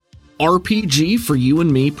RPG for You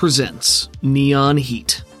and Me presents Neon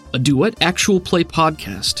Heat, a duet actual play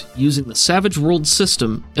podcast using the Savage Worlds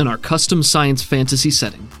system in our custom science fantasy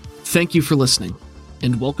setting. Thank you for listening,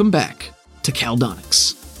 and welcome back to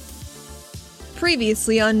Caldonix.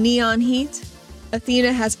 Previously on Neon Heat,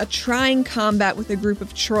 Athena has a trying combat with a group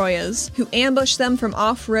of Troyas, who ambush them from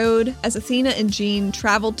off-road as Athena and Jean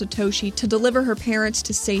traveled to Toshi to deliver her parents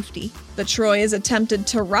to safety. The Troyas attempted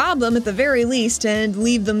to rob them at the very least and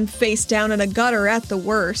leave them face down in a gutter at the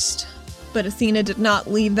worst. But Athena did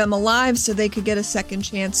not leave them alive so they could get a second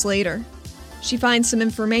chance later. She finds some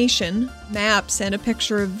information, maps, and a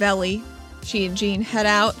picture of Veli. She and Jean head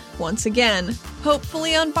out, once again,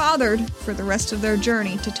 hopefully unbothered, for the rest of their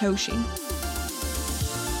journey to Toshi.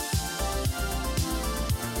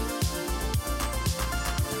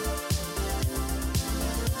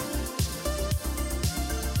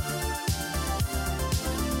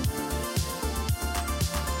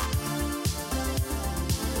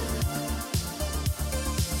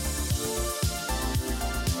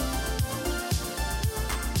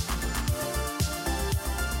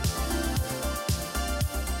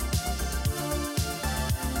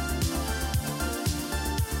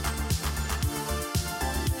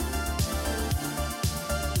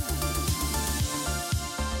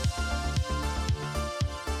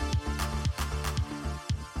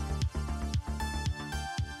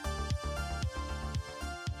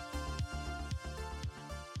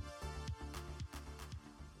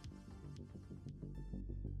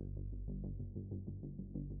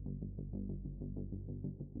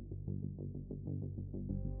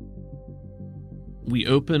 We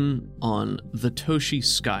open on the Toshi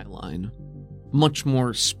skyline, much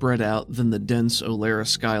more spread out than the dense Olara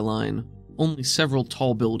skyline. Only several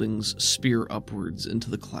tall buildings spear upwards into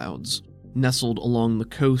the clouds. Nestled along the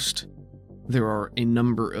coast, there are a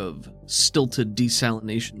number of stilted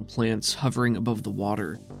desalination plants hovering above the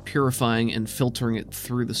water, purifying and filtering it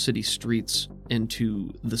through the city streets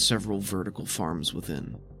into the several vertical farms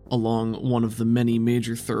within. Along one of the many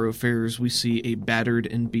major thoroughfares, we see a battered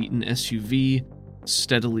and beaten SUV,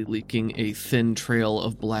 steadily leaking a thin trail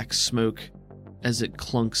of black smoke as it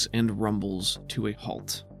clunks and rumbles to a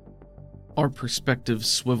halt. Our perspective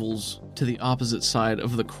swivels to the opposite side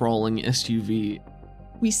of the crawling SUV.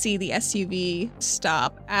 We see the SUV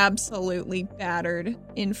stop, absolutely battered,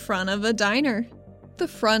 in front of a diner. The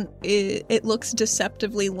front, it looks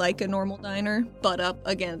deceptively like a normal diner, but up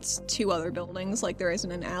against two other buildings, like there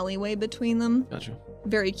isn't an alleyway between them. Gotcha.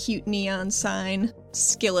 Very cute neon sign,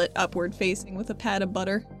 skillet upward facing with a pat of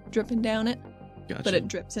butter dripping down it. Gotcha. But it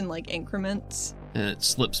drips in like increments. And it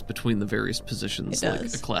slips between the various positions It like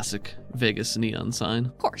does. a classic Vegas neon sign.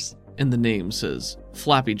 Of course. And the name says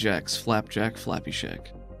Flappy Jack's Flapjack Flappy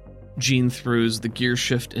Shack. Gene throws the gear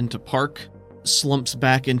shift into park, slumps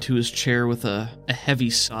back into his chair with a heavy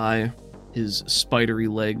sigh, his spidery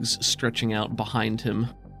legs stretching out behind him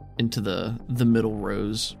into the middle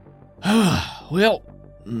rows. Well,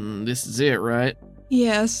 this is it, right?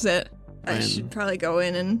 Yeah, that's it. I And- should probably go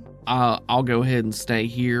in and I'll go ahead and stay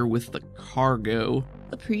here with the cargo.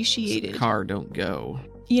 appreciate The it. car don't go.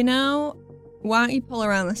 You know, why don't you pull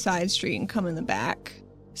around the side street and come in the back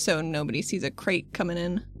so nobody sees a crate coming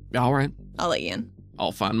in? All right, I'll let you in.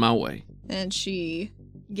 I'll find my way. And she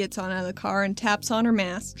gets on out of the car and taps on her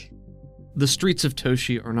mask. The streets of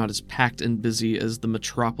Toshi are not as packed and busy as the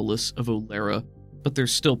metropolis of Olara, but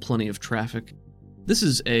there's still plenty of traffic. This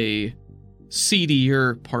is a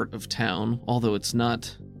seedier part of town, although it's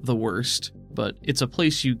not the worst, but it's a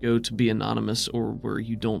place you go to be anonymous or where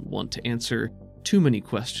you don't want to answer too many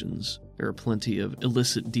questions. There are plenty of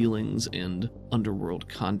illicit dealings and underworld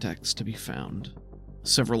contacts to be found.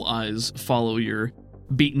 Several eyes follow your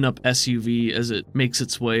beaten-up SUV as it makes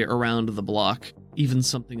its way around the block. Even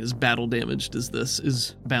something as battle-damaged as this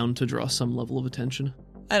is bound to draw some level of attention.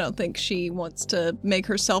 I don't think she wants to make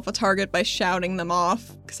herself a target by shouting them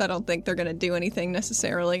off, because I don't think they're going to do anything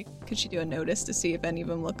necessarily. Could she do a notice to see if any of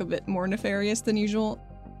them look a bit more nefarious than usual?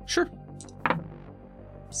 Sure.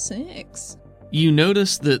 6. You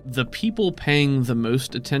notice that the people paying the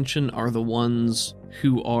most attention are the ones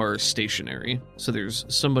who are stationary. So there's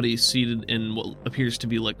somebody seated in what appears to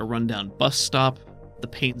be like a rundown bus stop, the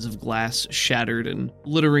panes of glass shattered and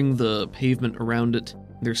littering the pavement around it.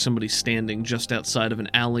 There's somebody standing just outside of an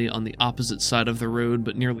alley on the opposite side of the road,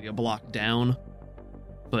 but nearly a block down.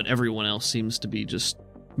 But everyone else seems to be just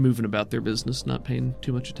moving about their business, not paying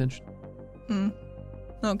too much attention.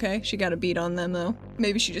 Okay, she got a beat on them, though.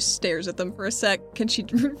 Maybe she just stares at them for a sec. Can she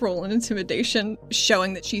roll an intimidation,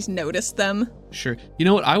 showing that she's noticed them? Sure. You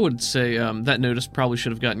know what? I would say that notice probably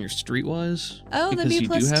should have gotten your streetwise. Oh, that'd be a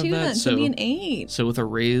 +2 then, so it'd be an 8. So with a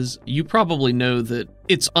raise, you probably know that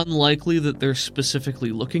it's unlikely that they're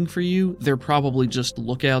specifically looking for you. They're probably just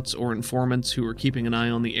lookouts or informants who are keeping an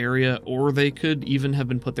eye on the area, or they could even have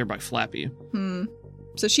been put there by Flappy.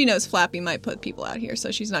 So she knows Flappy might put people out here,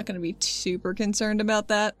 so she's not going to be super concerned about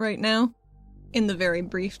that right now. In the very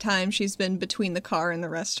brief time she's been between the car and the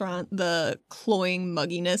restaurant, the cloying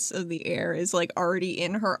mugginess of the air is like already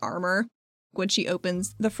in her armor. When she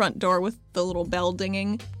opens the front door with the little bell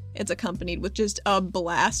dinging, it's accompanied with just a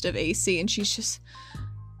blast of AC, and she's just...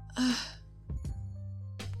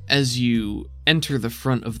 As you enter the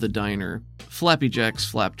front of the diner, Flappy Jack's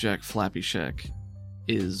Flapjack Flappy Shack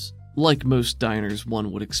is... like most diners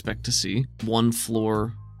one would expect to see. One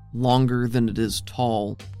floor, longer than it is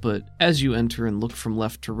tall, but as you enter and look from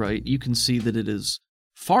left to right, you can see that it is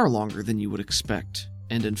far longer than you would expect.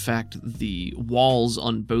 And in fact, the walls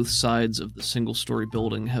on both sides of the single-story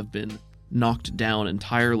building have been knocked down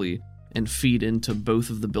entirely and feed into both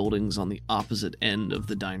of the buildings on the opposite end of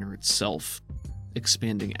the diner itself,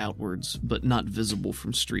 expanding outwards, but not visible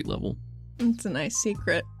from street level. It's a nice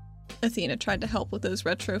secret. Athena tried to help with those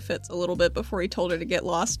retrofits a little bit before he told her to get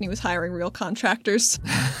lost and he was hiring real contractors.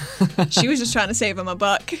 She was just trying to save him a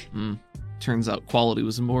buck. Turns out quality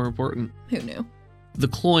was more important. Who knew? The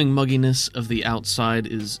cloying mugginess of the outside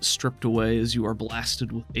is stripped away as you are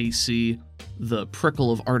blasted with AC. The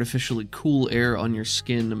prickle of artificially cool air on your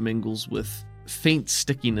skin mingles with faint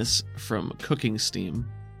stickiness from cooking steam,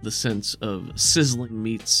 the sense of sizzling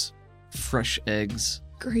meats, fresh eggs,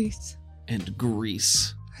 Grease. and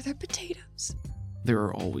grease. Are there potatoes? There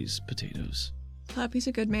are always potatoes. Flappy's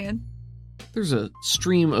a good man. There's a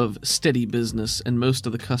stream of steady business, and most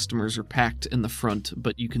of the customers are packed in the front,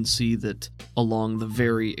 but you can see that along the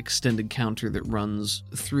very extended counter that runs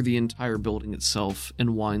through the entire building itself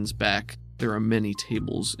and winds back, there are many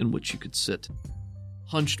tables in which you could sit.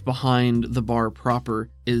 Hunched behind the bar proper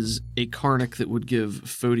is a Karnak that would give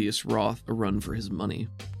Photius Roth a run for his money.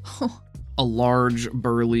 A large,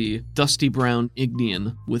 burly, dusty brown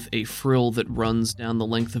Ignean with a frill that runs down the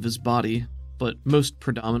length of his body, but most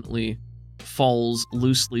predominantly falls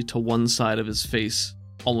loosely to one side of his face,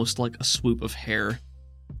 almost like a swoop of hair.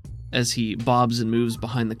 As he bobs and moves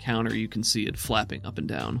behind the counter, you can see it flapping up and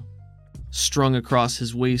down. Strung across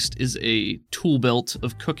his waist is a tool belt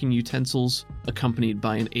of cooking utensils, accompanied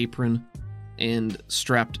by an apron, and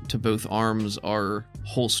strapped to both arms are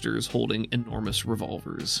holsters holding enormous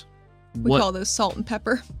revolvers. We call those salt and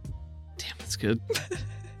pepper. Damn, that's good.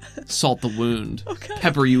 Salt the wound. Okay.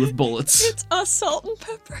 Pepper you with bullets. It's a salt and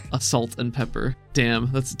pepper. A salt and pepper.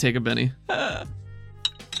 Damn, that's a take a Benny.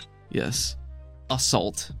 Yes.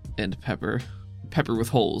 Assault and pepper. Pepper with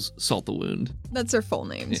holes. Salt the wound. That's their full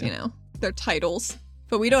names, Yeah. you know. Their titles.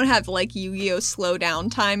 But we don't have like Yu-Gi-Oh! Slow down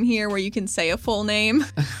time here where you can say a full name.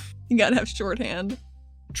 You gotta have shorthand.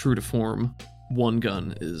 True to form, one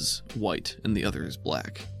gun is white and the other is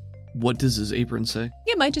black. What does his apron say?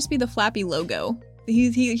 It might just be the Flappy logo.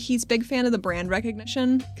 He's big fan of the brand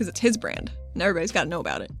recognition because it's his brand and everybody's got to know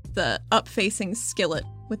about it. The up-facing skillet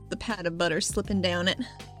with the pat of butter slipping down it.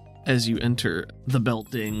 As you enter, the bell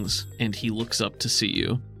dings and he looks up to see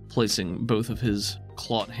you. Placing both of his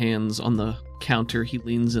clawed hands on the counter, he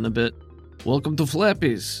leans in a bit. Welcome to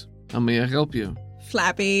Flappy's. How may I help you?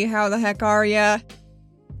 Flappy, how the heck are ya?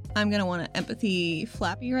 I'm gonna want to empathy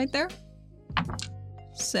Flappy right there.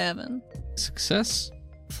 7. Success?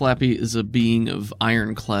 Flappy is a being of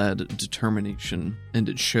ironclad determination, and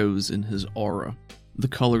it shows in his aura. The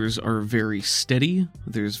colors are very steady,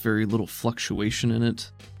 there's very little fluctuation in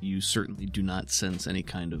it. You certainly do not sense any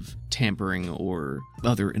kind of tampering or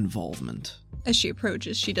other involvement. As she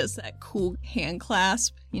approaches, she does that cool hand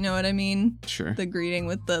clasp. You know what I mean? Sure. The greeting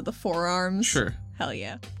with the forearms. Sure. Hell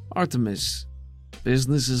yeah. Artemis,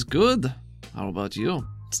 business is good. How about you?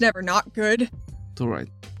 It's never not good. All right.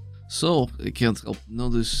 So, I can't help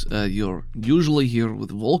notice you're usually here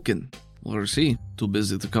with Vulcan. Where is he? Too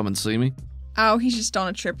busy to come and see me? Oh, he's just on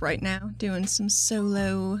a trip right now, doing some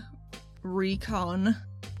solo recon.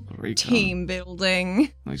 Team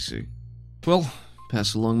building. I see. Well,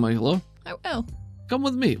 pass along my hello. I will. Come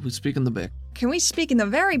with me. We speak in the back. Can we speak in the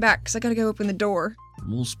very back? Because I gotta go open the door.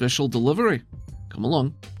 More special delivery. Come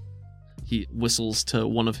along. He whistles to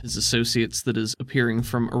one of his associates that is appearing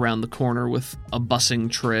from around the corner with a bussing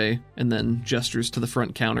tray, and then gestures to the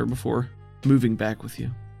front counter before moving back with you.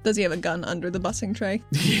 Does he have a gun under the bussing tray?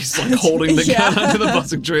 He's like holding the gun under the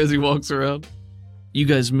bussing tray as he walks around. You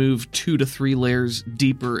guys move 2 to 3 layers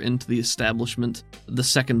deeper into the establishment, the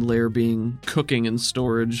second layer being cooking and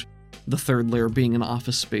storage, the third layer being an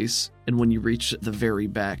office space, and when you reach the very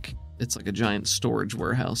back, it's like a giant storage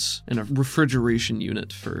warehouse and a refrigeration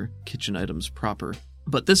unit for kitchen items proper.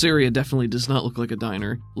 But this area definitely does not look like a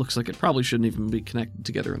diner. Looks like it probably shouldn't even be connected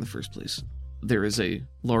together in the first place. There is a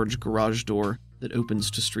large garage door that opens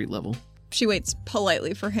to street level. She waits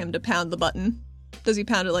politely for him to pound the button. Does he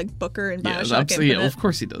pound it like Booker in Bioshock Infinite? Yeah, of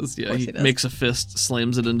course he does. Yeah, he makes a fist,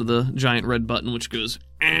 slams it into the giant red button, which goes,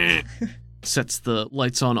 sets the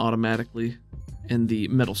lights on automatically, and the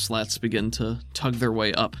metal slats begin to tug their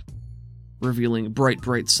way up, revealing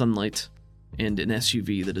bright sunlight and an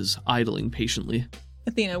SUV that is idling patiently.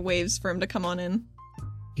 Athena waves for him to come on in.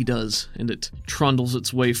 He does, and it trundles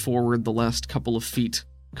its way forward the last couple of feet,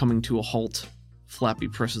 coming to a halt. Flappy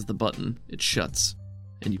presses the button, it shuts,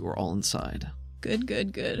 and you are all inside.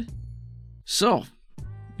 Good. So,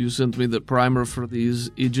 you sent me the primer for these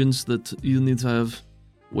agents that you need to have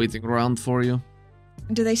waiting around for you.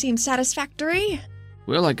 Do they seem satisfactory?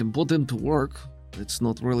 Well, I can put them to work. It's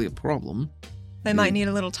not really a problem. They might need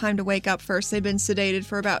a little time to wake up first. They've been sedated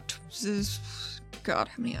for about... God,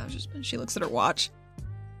 how many hours has it been? She looks at her watch.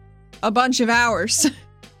 A bunch of hours.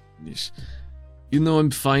 Yes. You know, I'm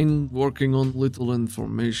fine working on little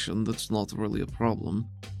information. That's not really a problem.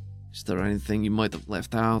 Is there anything you might have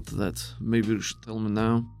left out that maybe you should tell me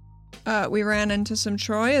now? We ran into some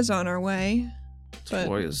Troyas on our way.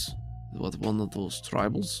 Troyas? What, one of those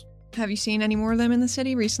tribals? Have you seen any more of them in the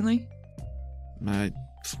city recently?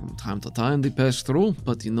 From time to time they pass through,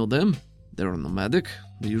 but you know them. They're nomadic.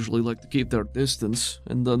 They usually like to keep their distance,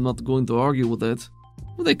 and I'm not going to argue with that.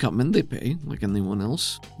 Well, they come in, they pay, like anyone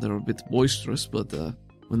else. They're a bit boisterous, but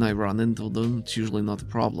when I run into them, it's usually not a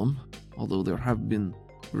problem. Although there have been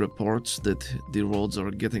reports that the roads are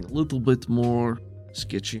getting a little bit more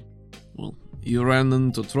sketchy. Well, you ran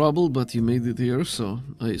into trouble, but you made it here, so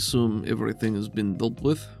I assume everything has been dealt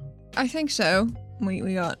with. I think so.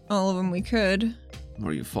 We got all of them we could.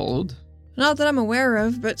 Were you followed? Not that I'm aware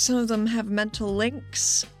of, but some of them have mental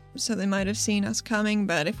links, so they might have seen us coming,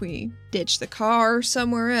 but if we ditch the car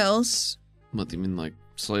somewhere else... What do you mean, like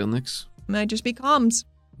psionics? Might just be comms.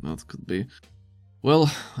 That could be.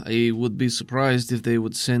 Well, I would be surprised if they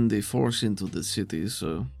would send a force into the city,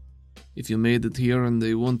 so... If you made it here and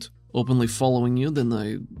they weren't openly following you, then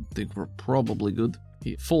I think we're probably good.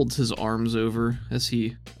 He folds his arms over as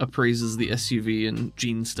he appraises the SUV, and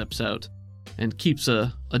Jean steps out and keeps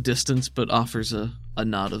a distance but offers a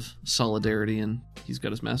nod of solidarity, and he's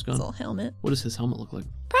got his mask on. His little helmet. What does his helmet look like?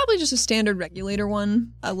 Probably just a standard regulator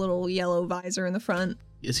one. A little yellow visor in the front.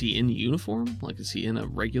 Is he in uniform? Like, is he in a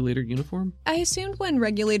regulator uniform? I assumed when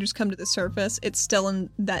regulators come to the surface, it's still in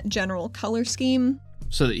that general color scheme.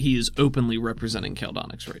 So that he is openly representing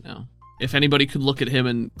Caldonix right now. If anybody could look at him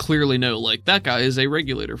and clearly know, like, that guy is a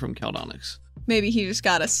regulator from Caldonix. Maybe he just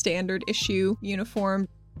got a standard issue uniform,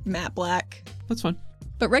 matte black. That's fine.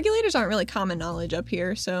 But regulators aren't really common knowledge up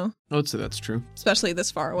here, so... I would say that's true. Especially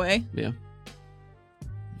this far away. Yeah.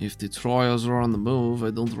 If the Troyas are on the move,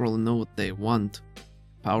 I don't really know what they want.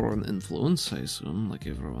 Power and influence, I assume, like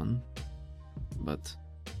everyone. But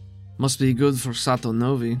must be good for Sato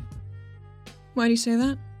Novi. Why do you say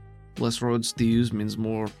that? Less roads to use means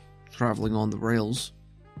more traveling on the rails.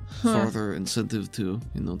 Further incentive to,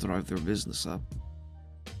 drive their business up.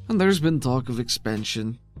 And there's been talk of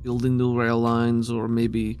expansion, building new rail lines, or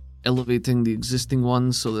maybe elevating the existing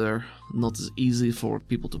ones so they're not as easy for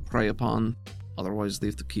people to prey upon. Otherwise, they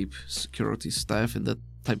have to keep security staff and that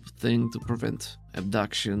type of thing to prevent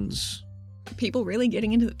abductions. Are people really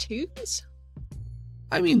getting into the tubes?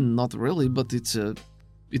 I mean, not really, but it's a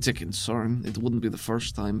concern. It wouldn't be the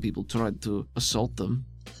first time people tried to assault them.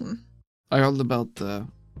 I heard about a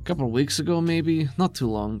couple of weeks ago, maybe, not too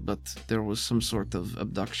long, but there was some sort of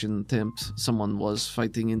abduction attempt. Someone was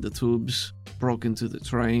fighting in the tubes, broke into the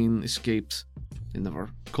train, escaped. They never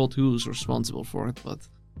caught who was responsible for it, but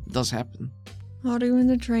it does happen. Auto and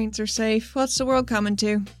the trains are safe. What's the world coming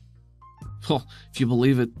to? Well, if you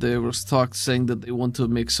believe it, there was talk saying that they want to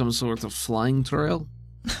make some sort of flying trail.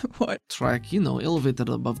 What? Track, elevated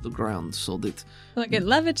above the ground so that... Like it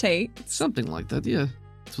levitates? Something like that, yeah.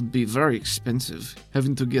 It would be very expensive,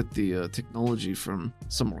 having to get the technology from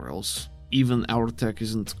somewhere else. Even our tech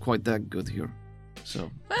isn't quite that good here, so...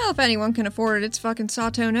 Well, if anyone can afford it, it's fucking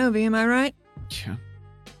Sato Novi, am I right? Yeah.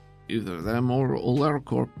 Either them or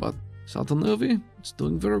AleraCorp, but Sato Novi, it's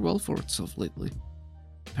doing very well for itself lately.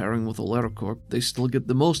 Pairing with AleraCorp, they still get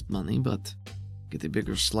the most money, but get a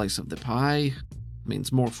bigger slice of the pie.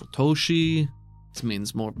 Means more for Toshi. It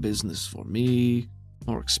means more business for me.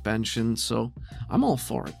 more expansion, so I'm all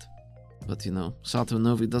for it. But Sato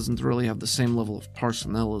Novi doesn't really have the same level of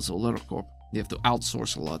personnel as Oleracorp. You have to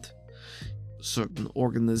outsource a lot. Certain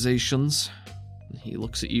organizations, he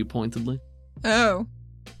looks at you pointedly. Oh.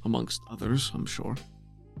 Amongst others, I'm sure.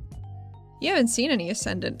 You haven't seen any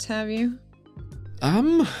Ascendants, have you?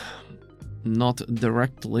 Not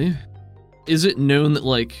directly. Is it known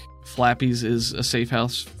that, Flappy's is a safe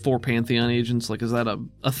house for Pantheon agents? Is that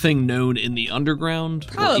a thing known in the underground?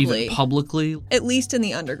 Probably. Or even publicly? At least in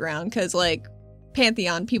the underground, because,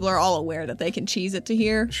 Pantheon, people are all aware that they can cheese it to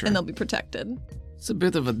here, Sure. and they'll be protected. It's a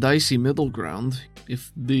bit of a dicey middle ground.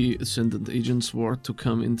 If the Ascendant agents were to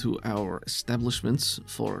come into our establishments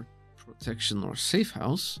for protection or safe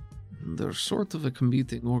house, they're sort of a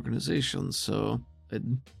competing organization, so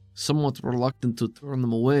I'm somewhat reluctant to turn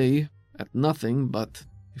them away at nothing, but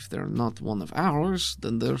if they're not one of ours,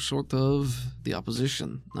 then they're sort of the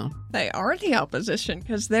opposition, no? They are the opposition,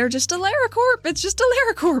 because they're just a Laracorp. It's just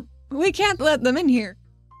a Laracorp. We can't let them in here.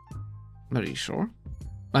 Are you sure?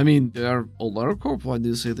 I mean, they're Oleracorp? Why do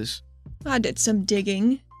you say this? I did some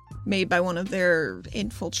digging, made by one of their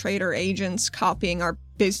infiltrator agents, copying our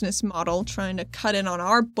business model, trying to cut in on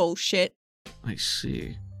our bullshit. I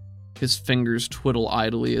see. His fingers twiddle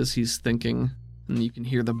idly as he's thinking, and you can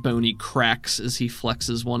hear the bony cracks as he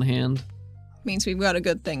flexes one hand. Means we've got a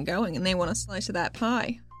good thing going, and they want a slice of that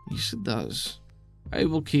pie. Yes, it does. I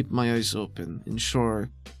will keep my eyes open, ensure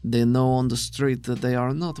they know on the street that they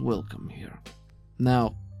are not welcome here.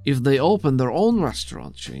 Now, if they open their own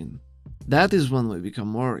restaurant chain, that is when we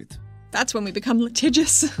become worried. That's when we become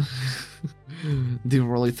litigious. Do you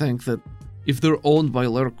really think that if they're owned by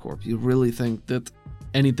Laracorp, you really think that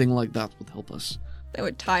anything like that would help us? They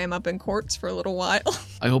would tie him up in courts for a little while.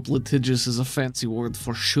 I hope litigious is a fancy word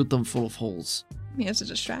for shoot them full of holes. He has a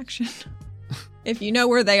distraction. If you know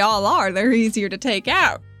where they all are, they're easier to take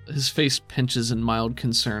out. His face pinches in mild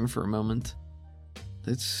concern for a moment.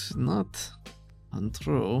 It's not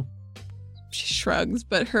untrue. She shrugs,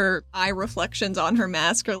 but her eye reflections on her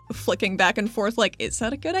mask are flicking back and forth is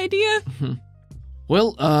that a good idea?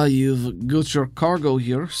 Well, you've got your cargo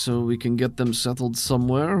here, so we can get them settled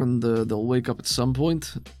somewhere, and they'll wake up at some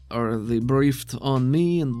point. Are they briefed on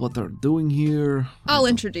me and what they're doing here? I'll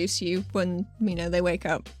introduce you when, they wake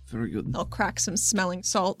up. Very good. I'll crack some smelling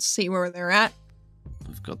salts, see where they're at.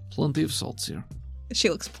 We've got plenty of salts here. She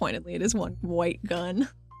looks pointedly at his one white gun.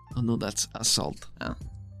 Oh no, that's assault. Oh.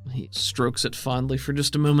 He strokes it fondly for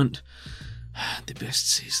just a moment. The best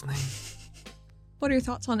seasoning. What are your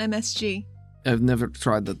thoughts on MSG? I've never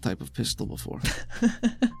tried that type of pistol before.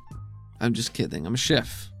 I'm just kidding. I'm a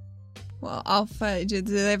chef. Well, do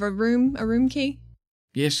they have a room key?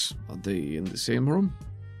 Yes. Are they in the same room?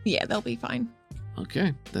 Yeah, they'll be fine.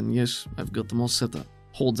 Okay, then yes, I've got them all set up.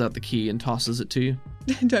 Holds out the key and tosses it to you.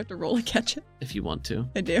 Do I have to roll to catch it? If you want to.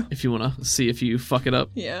 I do. If you want to see if you fuck it up.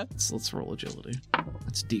 Yeah. Let's roll agility.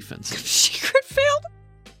 That's defensive. She crit failed?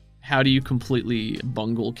 How do you completely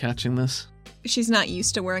bungle catching this? She's not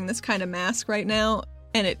used to wearing this kind of mask right now,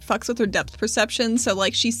 and it fucks with her depth perception, so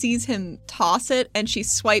she sees him toss it, and she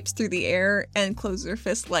swipes through the air and closes her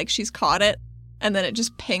fist like she's caught it, and then it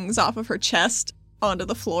just pings off of her chest onto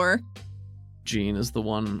the floor. Jean is the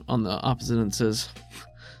one on the opposite and says,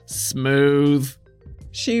 smooth.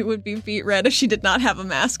 She would be beet red if she did not have a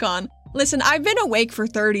mask on. Listen, I've been awake for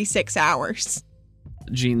 36 hours.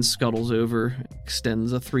 Jean scuttles over,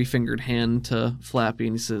 extends a 3-fingered hand to Flappy,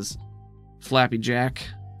 and he says, Flappy Jack,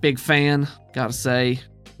 big fan, gotta say.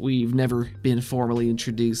 We've never been formally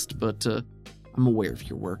introduced, but I'm aware of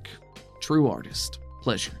your work. True artist.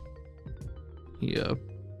 Pleasure. He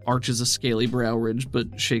arches a scaly brow ridge,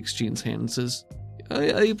 but shakes Jean's hand and says,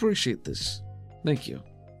 I appreciate this. Thank you.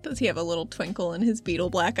 Does he have a little twinkle in his beetle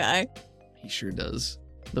black eye? He sure does.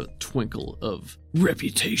 The twinkle of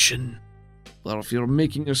reputation. Well, if you're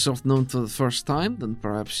making yourself known for the first time, then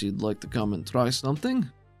perhaps you'd like to come and try something.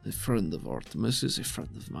 A friend of Artemis is a friend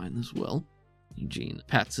of mine as well. Eugene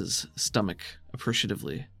pats his stomach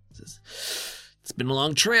appreciatively. Says, it's been a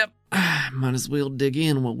long trip. Might as well dig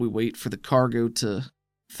in while we wait for the cargo to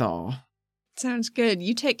thaw. Sounds good.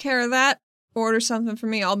 You take care of that. Order something for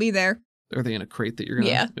me. I'll be there. Are they in a crate that you're gonna...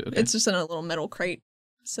 Yeah, okay. It's just in a little metal crate.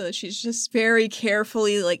 So she's just very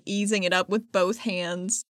carefully, easing it up with both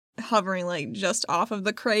hands, hovering, just off of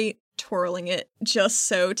the crate, twirling it just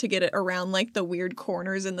so to get it around, the weird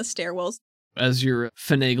corners in the stairwells. As you're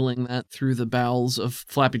finagling that through the bowels of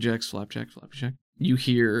Flappy Jack, you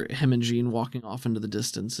hear him and Jean walking off into the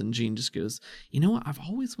distance, and Jean just goes, you know what, I've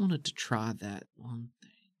always wanted to try that one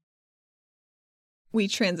thing. We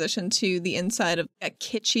transition to the inside of a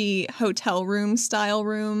kitschy hotel room style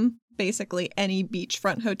room, basically any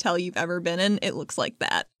beachfront hotel you've ever been in. It looks like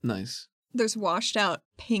that. Nice. There's washed out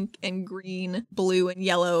pink and green, blue and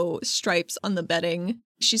yellow stripes on the bedding.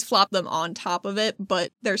 She's flopped them on top of it,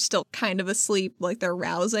 but they're still kind of asleep, like they're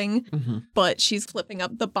rousing. Mm-hmm. But she's flipping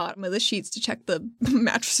up the bottom of the sheets to check the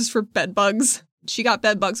mattresses for bed bugs. She got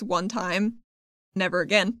bed bugs one time. Never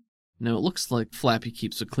again. No, it looks like Flappy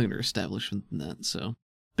keeps a cleaner establishment than that, so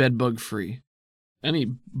bed bug free. Any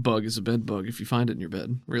bug is a bed bug if you find it in your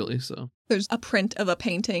bed, really, so. There's a print of a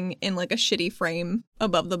painting in like a shitty frame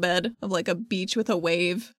above the bed of like a beach with a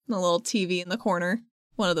wave and a little TV in the corner.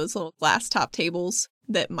 One of those little glass top tables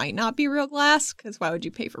that might not be real glass, because why would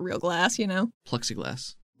you pay for real glass, you know?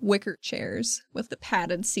 Plexiglass. Wicker chairs with the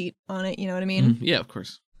padded seat on it, you know what I mean? Yeah, of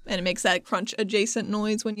course. And it makes that crunch adjacent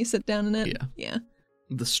noise when you sit down in it. Yeah. Yeah.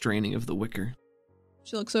 The straining of the wicker.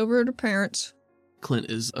 She looks over at her parents.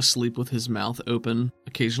 Clint is asleep with his mouth open,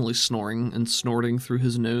 occasionally snoring and snorting through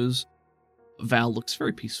his nose. Val looks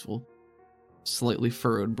very peaceful. Slightly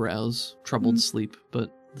furrowed brows, troubled sleep,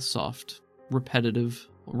 but the soft, repetitive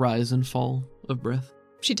rise and fall of breath.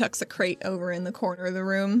 She tucks a crate over in the corner of the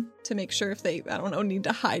room to make sure if they, I don't know, need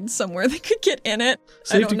to hide somewhere they could get in it.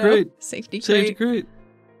 Safety crate. Safety crate. Safety crate.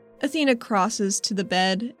 Athena crosses to the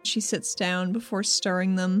bed. She sits down before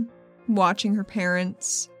stirring them, watching her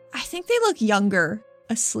parents. I think they look younger,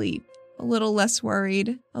 asleep, a little less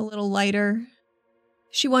worried, a little lighter.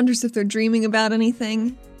 She wonders if they're dreaming about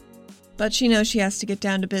anything, but she knows she has to get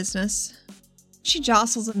down to business. She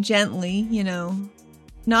jostles them gently, you know,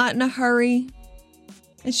 not in a hurry.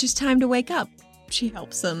 It's just time to wake up. She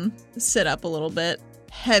helps them sit up a little bit,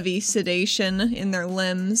 heavy sedation in their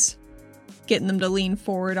limbs, getting them to lean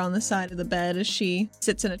forward on the side of the bed as she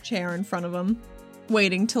sits in a chair in front of them,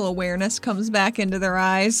 waiting till awareness comes back into their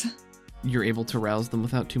eyes. You're able to rouse them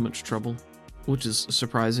without too much trouble, which is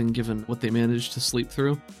surprising given what they managed to sleep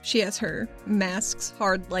through. She has her mask's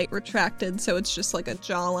hard light retracted, so it's just like a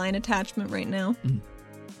jawline attachment right now.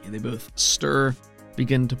 Yeah, they both stir,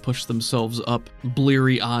 begin to push themselves up,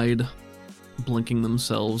 bleary-eyed, blinking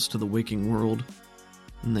themselves to the waking world.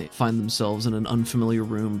 And they find themselves in an unfamiliar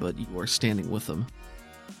room, but you are standing with them.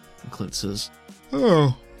 And Clint says,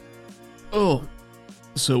 Oh,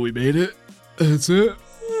 so we made it? That's it?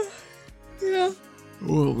 Yeah.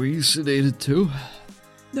 Well, were you sedated too?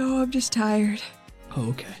 No, I'm just tired. Oh,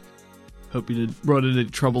 okay. Hope you didn't run into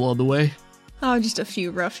trouble on the way. Oh, just a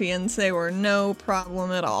few ruffians. They were no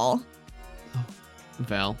problem at all. Oh.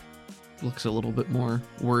 Val looks a little bit more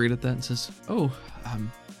worried at that and says, well,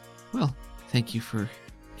 thank you for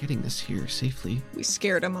getting us here safely. We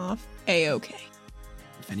scared him off. A-okay.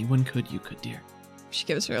 If anyone could, you could, dear. She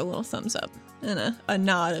gives her a little thumbs up and a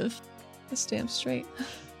nod of, let's damn straight.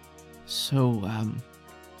 So,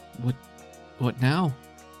 what now?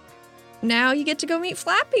 Now you get to go meet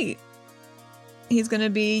Flappy. He's gonna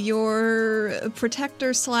be your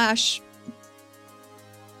protector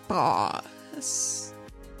 / boss.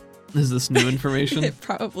 Is this new information? It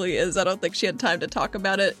probably is. I don't think she had time to talk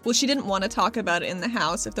about it. Well, she didn't want to talk about it in the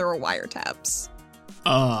house if there were wiretaps.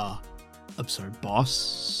 I'm sorry,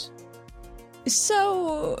 boss?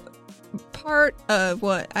 So, part of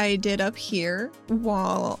what I did up here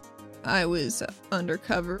while I was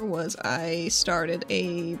undercover was I started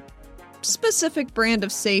a specific brand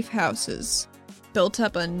of safe houses. Built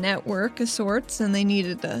up a network of sorts, and they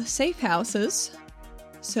needed safe houses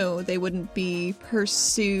so they wouldn't be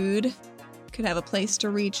pursued, could have a place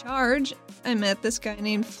to recharge. I met this guy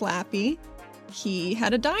named Flappy. He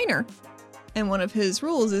had a diner, and one of his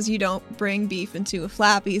rules is you don't bring beef into a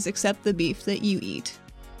Flappy's except the beef that you eat,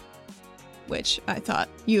 which I thought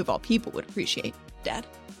you of all people would appreciate, Dad.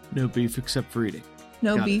 No beef except for eating.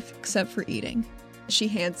 No Got beef except for eating. She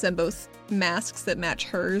hands them both masks that match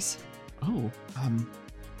hers. Oh,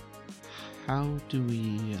 how do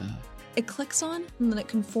we, It clicks on, and then it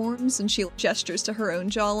conforms, and she gestures to her own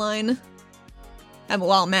jawline. And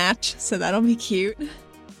we'll all match, so that'll be cute.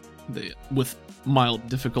 They, with mild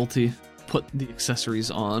difficulty, put the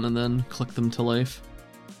accessories on and then click them to life.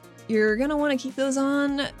 You're gonna want to keep those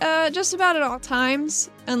on just about at all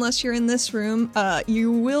times, unless you're in this room.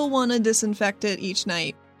 You will want to disinfect it each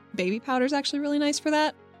night. Baby powder's actually really nice for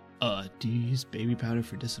that. Do you use baby powder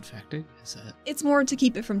for disinfecting? Is that... It's more to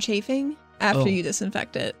keep it from chafing after Oh. you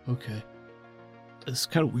disinfect it. Okay. It's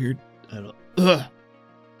kind of weird. I don't... Ugh!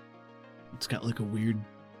 It's got like a weird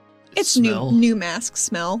It's smell. new mask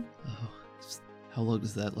smell. Oh, how long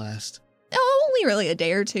does that last? Oh, only really a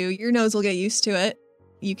day or two. Your nose will get used to it.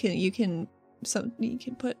 You can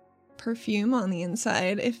put perfume on the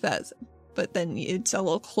inside if that's, but then it's a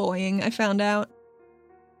little cloying, I found out.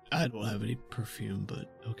 I don't have any perfume,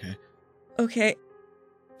 but okay. Okay.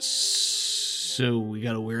 So we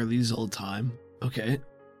gotta wear these all the time. Okay.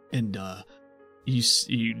 And, you said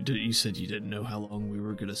you didn't know how long we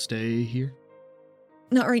were gonna stay here?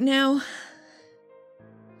 Not right now.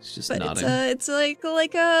 He's just But nodding. it's like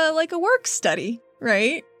a work study,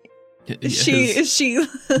 right? Yeah, Is she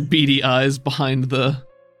beady eyes behind the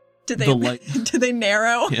do they the light. do they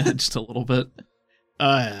narrow? Yeah, just a little bit.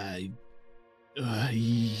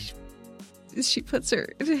 She puts her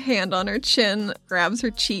hand on her chin, grabs her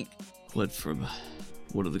cheek. Went from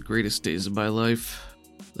one of the greatest days of my life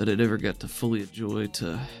that I'd ever got to fully enjoy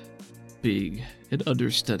to being an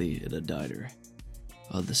understudy in a diner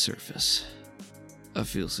on the surface. I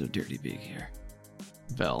feel so dirty being here.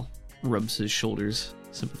 Val rubs his shoulders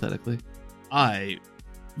sympathetically. I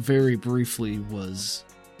very briefly was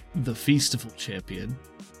the Feastival champion.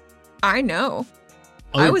 I know.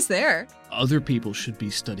 I was there. Other people should be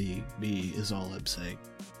studying me, is all I'm saying.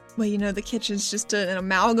 Well, you know, the kitchen's just an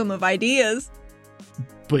amalgam of ideas.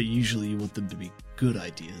 But usually you want them to be good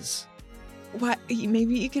ideas. What?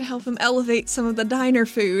 Maybe you could help him elevate some of the diner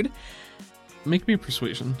food. Make me a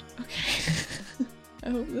persuasion. Okay. I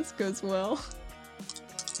hope this goes well.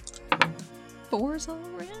 4s all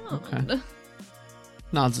around. Okay.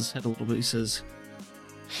 Nods his head a little bit. He says,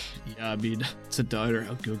 yeah, I mean, it's a diner.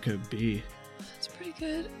 How good can it be? That's pretty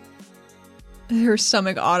good. Her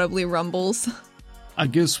stomach audibly rumbles. I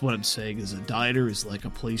guess what I'm saying is a diner is like a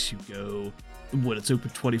place you go when it's open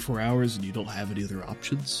 24 hours and you don't have any other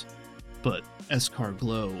options. But Eskar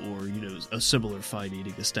Glow, or, you know, a similar fine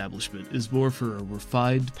eating establishment, is more for a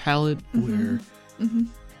refined palate where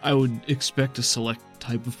I would expect a select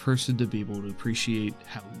type of person to be able to appreciate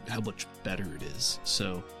how much better it is.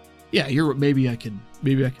 So, yeah, maybe I can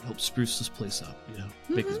help spruce this place up, you know,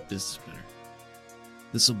 make his business better.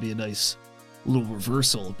 This will be a nice little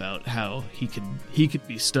reversal about how he could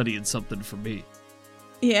be studying something for me.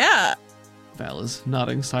 Yeah. Val is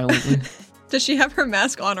nodding silently. Does she have her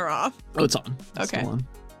mask on or off? Oh, it's on. It's Okay. still on.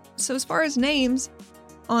 So as far as names,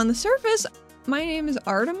 on the surface, my name is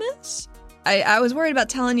Artemis. I was worried about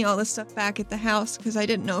telling you all this stuff back at the house because I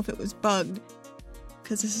didn't know if it was bugged.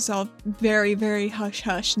 Because this is all very, very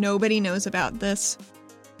hush-hush. Nobody knows about this.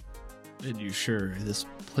 And you sure this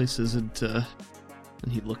place isn't,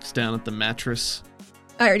 And he looks down at the mattress.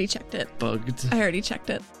 I already checked it. Bugged. I already checked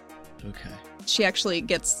it. Okay. She actually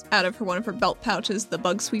gets out of one of her belt pouches the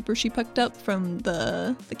bug sweeper she picked up from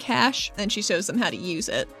the cache, and she shows them how to use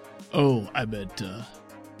it. Oh, I meant,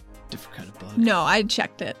 different kind of bug. No, I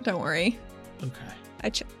checked it. Don't worry. Okay. I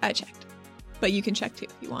checked. But you can check too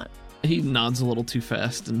if you want. He nods a little too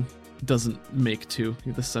fast and doesn't make two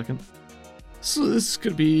this second. So this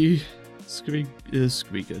could be good.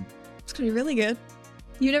 It's gonna be really good.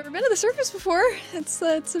 You've never been to the surface before. It's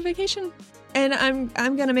a vacation. And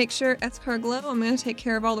I'm gonna make sure Eskar Glow, I'm gonna take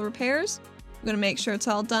care of all the repairs. I'm gonna make sure it's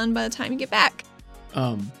all done by the time you get back.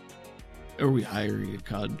 Are we hiring a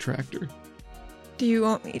contractor? Do you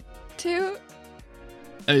want me to?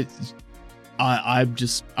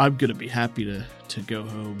 I'm gonna be happy to go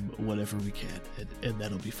home whenever we can, and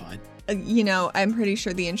that'll be fine. You know, I'm pretty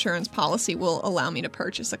sure the insurance policy will allow me to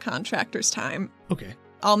purchase a contractor's time. Okay.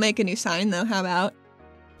 I'll make a new sign though, how about?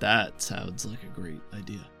 That sounds like a great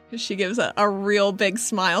idea. She gives a real big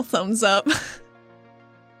smile, thumbs up.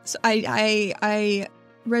 So I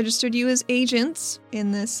registered you as agents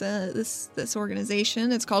in this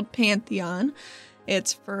organization. It's called Pantheon.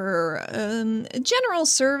 It's for general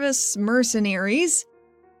service mercenaries.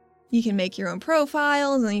 You can make your own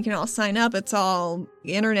profiles and you can all sign up. It's all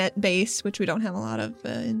internet based, which we don't have a lot of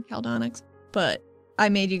in Caldonix. But I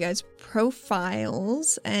made you guys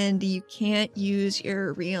profiles, and you can't use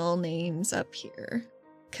your real names up here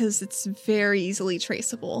because it's very easily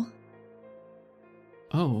traceable.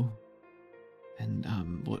 Oh. And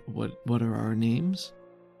what are our names?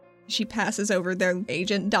 She passes over their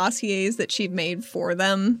agent dossiers that she'd made for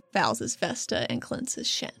them. Val's is Vesta and Clint's is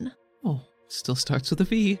Shen. Oh, still starts with a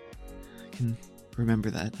V. I can remember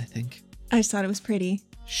that, I think. I just thought it was pretty.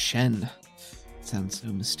 Shen. Sounds so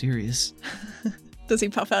mysterious. Does he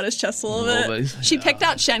puff out his chest a little bit? Bit. She picked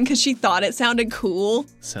out Shen because she thought it sounded cool.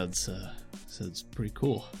 Sounds pretty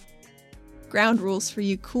cool. Ground rules for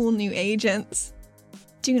you cool new agents.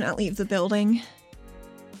 Do not leave the building.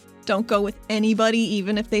 Don't go with anybody,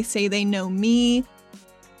 even if they say they know me.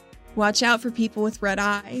 Watch out for people with red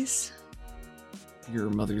eyes. Your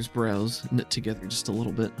mother's brows knit together just a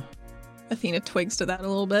little bit. Athena twigs to that a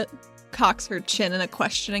little bit, cocks her chin in a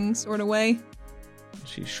questioning sort of way.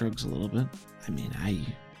 She shrugs a little bit. I mean,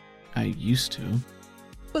 I used to.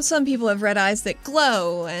 But some people have red eyes that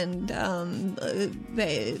glow, and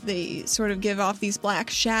they sort of give off these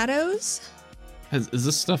black shadows. Is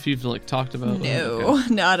this stuff you've, like, talked about? No,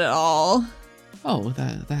 Okay. not at all. Oh,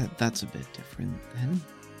 that's a bit different then.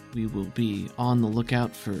 We will be on the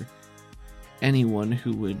lookout for anyone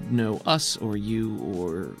who would know us or you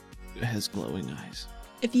or has glowing eyes.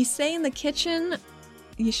 If you stay in the kitchen,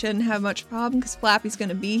 you shouldn't have much problem because Flappy's going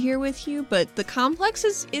to be here with you, but the complex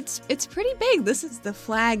it's pretty big. This is the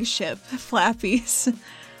flagship Flappy's.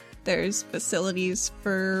 There's facilities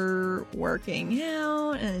for working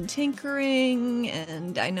out and tinkering,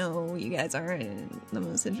 and I know you guys aren't the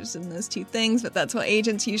most interested in those two things, but that's what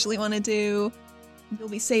agents usually want to do. You'll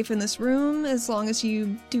be safe in this room as long as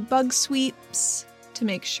you do bug sweeps to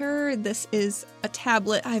make sure. This is a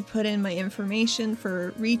tablet. I've put in my information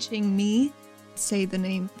for reaching me. Say the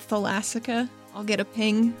name Thalassica. I'll get a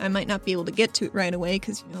ping. I might not be able to get to it right away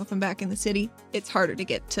because, if I'm back in the city, it's harder to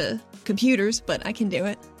get to computers, but I can do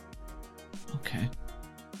it. Okay.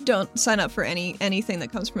 Don't sign up for anything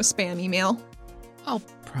that comes from a spam email. I'll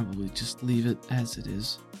probably just leave it as it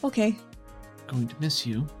is. Okay. Going to miss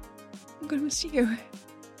you. I'm gonna miss you.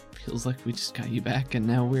 Feels like we just got you back and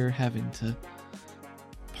now we're having to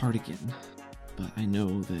part again. But I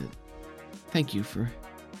know that... Thank you for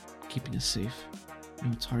keeping us safe. I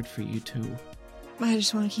know it's hard for you too. I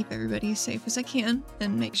just want to keep everybody as safe as I can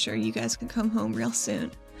and make sure you guys can come home real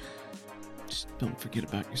soon. Just don't forget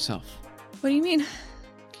about yourself. What do you mean?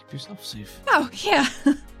 Keep yourself safe. Oh, yeah.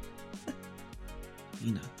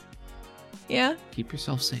 Lena, Yeah, keep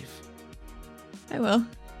yourself safe. I will.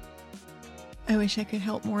 I wish I could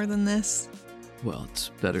help more than this. Well, it's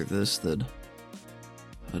better this than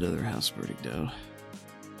another house burning down.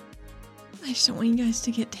 I just don't want you guys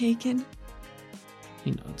to get taken.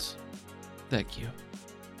 He nods. Thank you.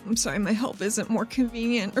 I'm sorry my help isn't more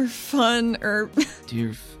convenient or fun or... Dear,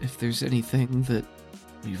 if there's anything that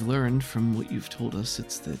we've learned from what you've told us,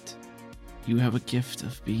 it's that you have a gift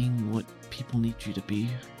of being what people need you to be,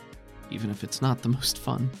 even if it's not the most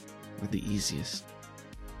fun or the easiest.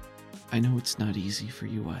 I know it's not easy for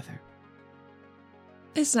you either.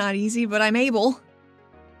 It's not easy, but I'm able.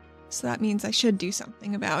 So that means I should do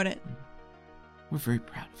something about it. We're very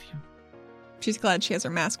proud of you. She's glad she has her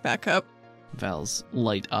mask back up. Val's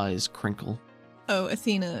light eyes crinkle. Oh,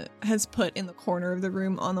 Athena has put in the corner of the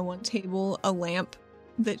room on the one table a lamp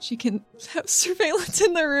that she can have surveillance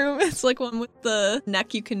in the room. It's like one with the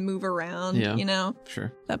neck you can move around, Yeah.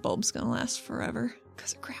 Sure. That bulb's gonna last forever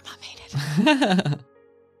because her grandma made it.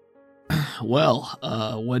 Well,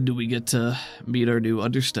 when do we get to meet our new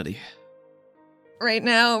understudy? Right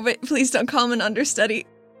now, but please don't call him an understudy.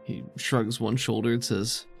 He shrugs one shoulder and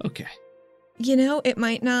says, okay. It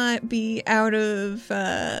might not be out of,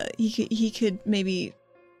 he could maybe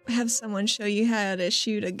have someone show you how to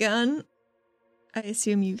shoot a gun. I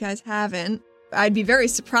assume you guys haven't. I'd be very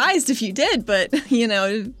surprised if you did, but,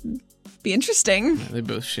 it'd be interesting. Yeah, they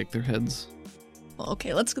both shake their heads. Well,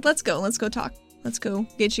 okay, let's go talk. Let's go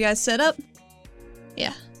get you guys set up.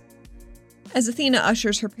 Yeah. As Athena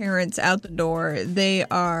ushers her parents out the door, they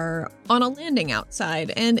are on a landing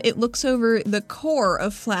outside, and it looks over the core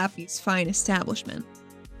of Flappy's fine establishment.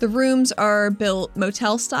 The rooms are built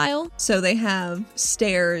motel style, so they have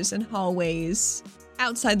stairs and hallways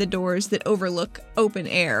outside the doors that overlook open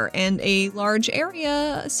air and a large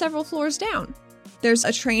area several floors down. There's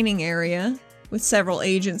a training area with several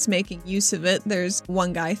agents making use of it. There's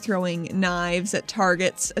one guy throwing knives at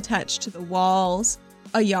targets attached to the walls,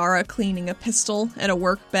 a Yara cleaning a pistol at a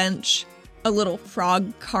workbench, a little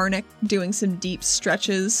frog Karnak doing some deep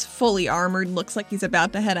stretches, fully armored, looks like he's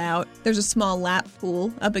about to head out. There's a small lap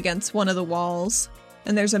pool up against one of the walls,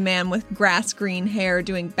 and there's a man with grass green hair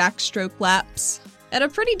doing backstroke laps at a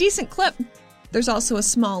pretty decent clip. There's also a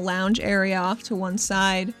small lounge area off to one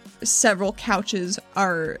side. Several couches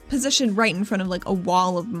are positioned right in front of a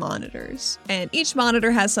wall of monitors. And each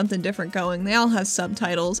monitor has something different going. They all have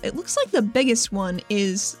subtitles. It looks like the biggest one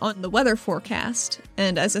is on the weather forecast.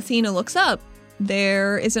 And as Athena looks up,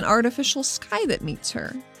 there is an artificial sky that meets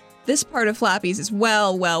her. This part of Flappy's is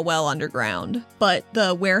well underground, but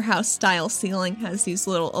the warehouse-style ceiling has these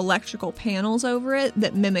little electrical panels over it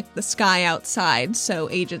that mimic the sky outside, so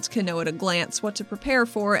agents can know at a glance what to prepare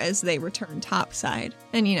for as they return topside.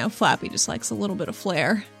 And Flappy just likes a little bit of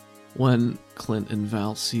flair. When Clint and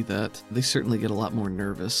Val see that, they certainly get a lot more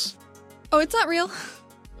nervous. Oh, it's not real.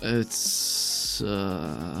 It's,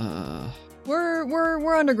 We're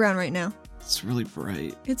underground right now. It's really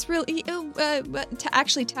bright. It's really... to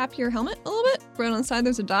actually tap your helmet a little bit. Right on the side,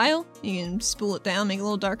 there's a dial. You can spool it down, make it a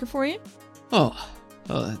little darker for you. Oh,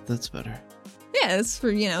 that's better. Yeah, it's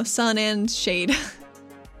for, sun and shade.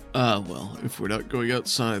 Well, if we're not going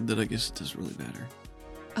outside, then I guess it doesn't really matter.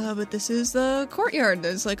 But this is the courtyard.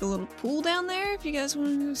 There's like a little pool down there if you guys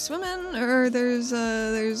want to go swimming, or there's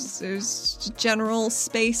general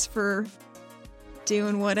space for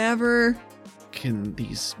doing whatever. Can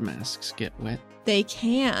these masks get wet? They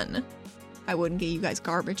can. I wouldn't get you guys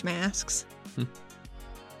garbage masks.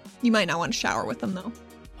 You might not want to shower with them though.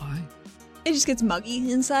 Why? It just gets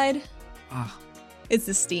muggy inside. Ah, It's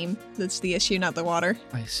the steam that's the issue, not the water.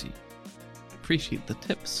 I see. Appreciate the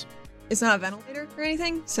tips. It's not a ventilator or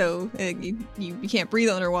anything, so you can't breathe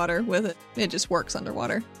underwater with it. It just works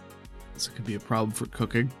underwater. This could be a problem for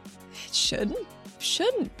cooking. It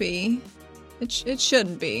shouldn't be. It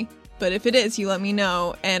shouldn't be. But if it is, you let me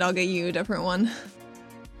know, and I'll get you a different one.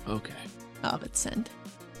 Okay. Of its scent.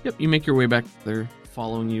 Yep, you make your way back. They're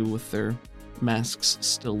following you with their masks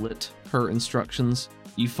still lit per instructions.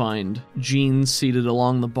 You find Jean seated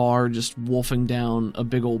along the bar, just wolfing down a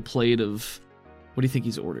big old plate of... What do you think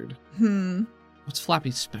he's ordered? What's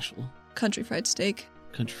Flappy's special? Country fried steak.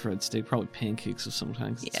 Country fried steak, probably pancakes of some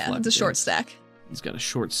kind. Yeah, it's a short stack. He's got a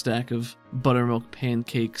short stack of buttermilk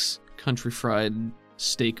pancakes, country fried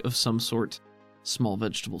steak of some sort, small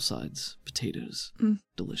vegetable sides, potatoes.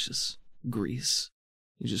 Delicious. Grease.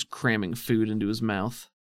 He's just cramming food into his mouth.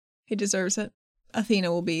 He deserves it.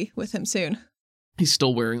 Athena will be with him soon. He's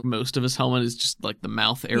still wearing most of his helmet. Is just like the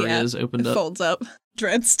mouth area is opened up. Folds up.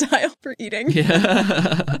 Dread style for eating.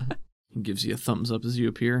 Yeah. He gives you a thumbs up as you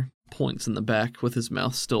appear. Points in the back with his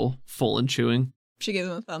mouth still full and chewing. She gives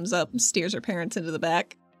him a thumbs up and steers her parents into the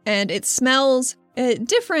back. And it smells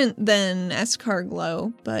different than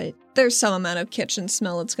Escarglow, but there's some amount of kitchen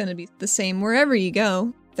smell that's going to be the same wherever you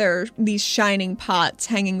go. There are these shining pots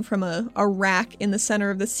hanging from a rack in the center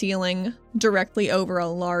of the ceiling, directly over a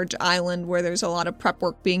large island where there's a lot of prep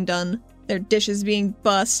work being done. There are dishes being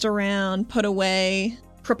bussed around, put away,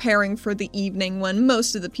 preparing for the evening when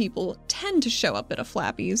most of the people tend to show up at a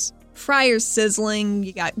Flappy's. Fryers sizzling,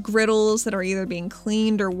 you got griddles that are either being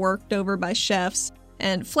cleaned or worked over by chefs,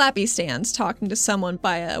 and Flappy stands talking to someone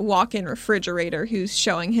by a walk-in refrigerator who's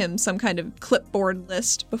showing him some kind of clipboard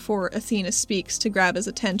list before Athena speaks to grab his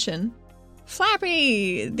attention.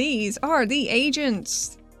 Flappy, these are the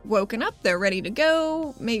agents. Woken up, they're ready to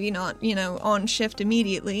go. Maybe not, on shift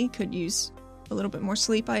immediately. Could use a little bit more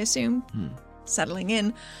sleep, I assume. Settling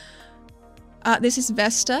in. This is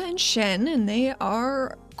Vesta and Shen, and they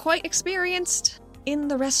are quite experienced in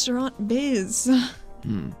the restaurant biz.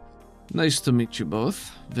 Nice to meet you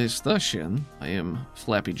both. Vesta, Shen. I am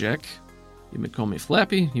Flappy Jack. You may call me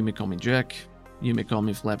Flappy, you may call me Jack, you may call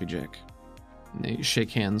me Flappy Jack. And they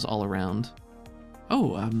shake hands all around.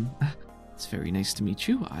 Oh, it's very nice to meet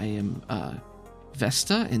you. I am,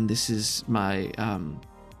 Vesta, and this is my,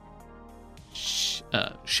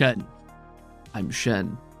 Shen. I'm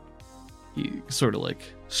Shen. He sort of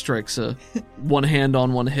strikes a one hand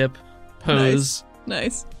on one hip pose.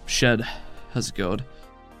 Nice. Shed, how's it going?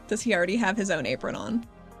 Does he already have his own apron on?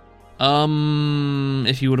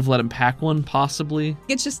 If you would have let him pack one, possibly.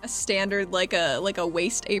 It's just a standard, like a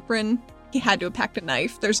waist apron. He had to have packed a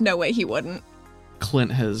knife. There's no way he wouldn't.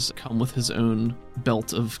 Clint has come with his own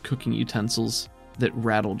belt of cooking utensils that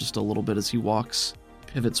rattle just a little bit as he walks.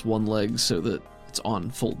 Pivots one leg so that it's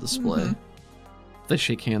on full display. They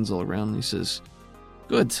shake hands all around and he says,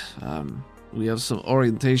 "Good. We have some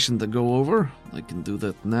orientation to go over. I can do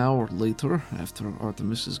that now or later after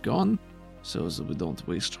Artemis is gone, so that we don't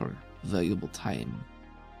waste her valuable time."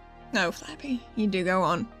 No, Flappy, you do go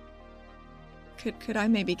on. Could I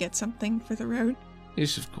maybe get something for the road?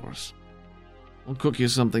 Yes, of course. I'll cook you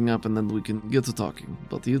something up and then we can get to talking.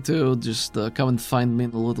 But you two, just come and find me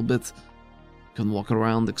in a little bit. You can walk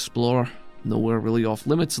around, explore. Nowhere really off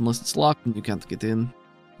limits unless it's locked and you can't get in.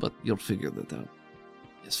 But you'll figure that out.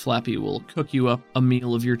 Yes, Flappy will cook you up a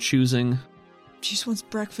meal of your choosing. She just wants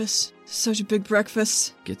breakfast. Such a big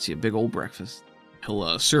breakfast. Gets you a big old breakfast.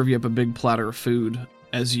 He'll serve you up a big platter of food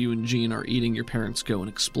as you and Jean are eating. Your parents go and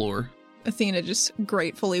explore. Athena just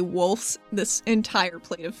gratefully wolfs this entire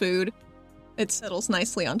plate of food. It settles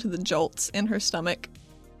nicely onto the jolts in her stomach.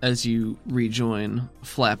 As you rejoin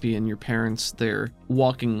Flappy and your parents, they're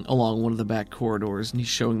walking along one of the back corridors and he's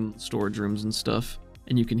showing them storage rooms and stuff.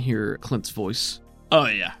 And you can hear Clint's voice. "Oh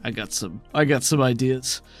yeah, I got some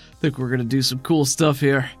ideas. Think we're gonna do some cool stuff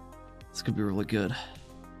here. It's gonna be really good."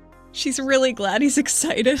 She's really glad he's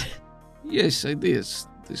excited. "Yes, ideas.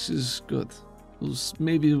 This is good.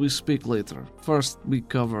 Maybe we speak later. First, we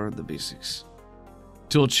cover the basics."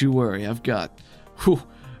 "Don't you worry, I've got... Whew,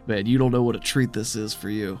 man, you don't know what a treat this is for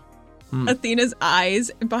you." Athena's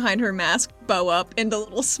eyes behind her mask bow up into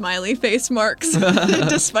little smiley face marks,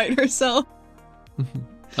 despite herself.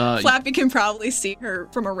 Flappy can probably see her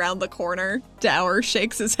from around the corner. Dower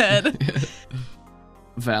shakes his head.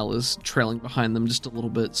 Val is trailing behind them just a little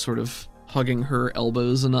bit, sort of hugging her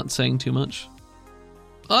elbows and not saying too much.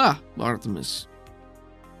 Ah, Artemis.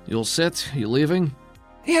 You all set? You leaving?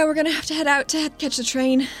 Yeah, we're gonna have to head out to catch the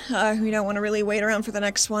train. We don't want to really wait around for the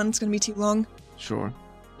next one. It's gonna be too long. Sure.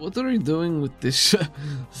 What are you doing with this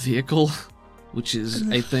vehicle? Which is,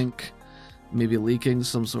 I think, maybe leaking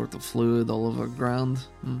some sort of fluid all over the ground?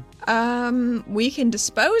 We can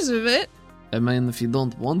dispose of it. I mean, if you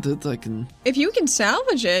don't want it, I can... If you can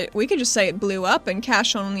salvage it, we could just say it blew up and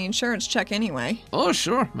cash on the insurance check anyway. Oh,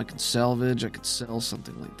 sure. I can salvage, I could sell,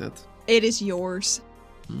 something like that. It is yours.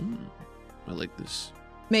 I like this.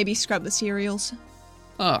 Maybe scrub the cereals.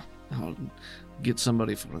 Ah, I'll get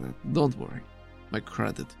somebody for that. Don't worry. My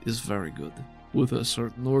credit is very good. With a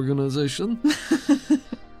certain organization.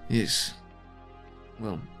 Yes.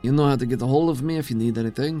 Well, you know how to get a hold of me if you need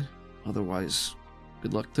anything. Otherwise,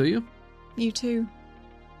 good luck to you. You too.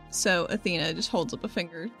 So Athena just holds up a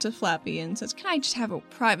finger to Flappy and says, "Can I just have a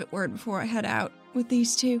private word before I head out with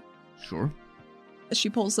these two?" Sure. She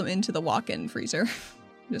pulls them into the walk-in freezer.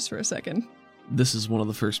 Just for a second. This is one of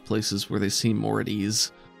the first places where they seem more at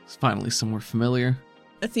ease. It's finally somewhere familiar.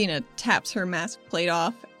 Athena taps her mask plate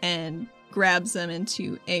off and grabs them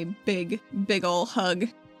into a big ol' hug.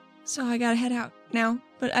 So I gotta head out now,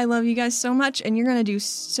 but I love you guys so much, and you're gonna do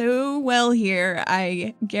so well here.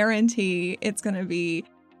 I guarantee it's gonna be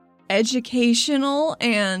educational,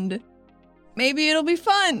 and maybe it'll be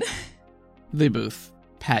fun. They both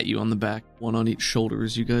pat you on the back, one on each shoulder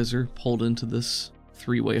as you guys are pulled into this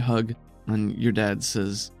three-way hug, and your dad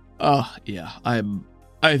says, "Oh, yeah,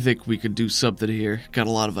 I think we could do something here. Got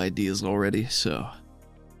a lot of ideas already, so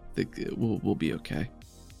I think we'll be okay."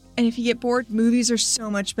 And if you get bored, movies are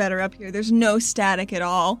so much better up here. There's no static at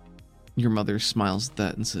all. Your mother smiles at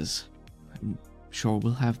that and says, "I'm sure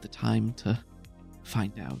we'll have the time to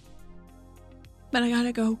find out." But I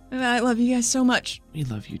gotta go. I love you guys so much. We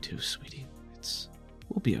love you too, sweetie.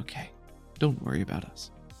 We'll be okay. Don't worry about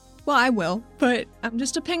us. Well, I will, but I'm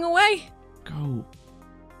just a ping away. Go.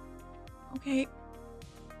 Okay.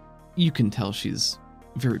 You can tell she's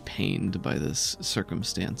very pained by this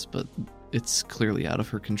circumstance, but it's clearly out of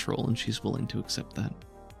her control and she's willing to accept that.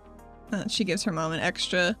 She gives her mom an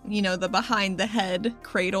extra, the behind the head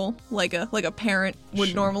cradle, like a parent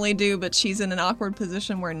would normally do, but she's in an awkward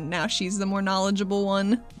position where now she's the more knowledgeable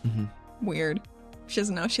one. Mm-hmm. Weird. She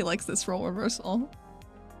doesn't know she likes this role reversal,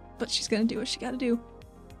 but she's gonna do what she gotta do.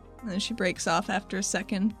 And then she breaks off after a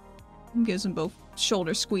second and gives them both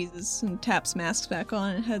shoulder squeezes and taps masks back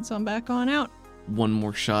on and heads on back on out. One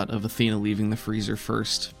more shot of Athena leaving the freezer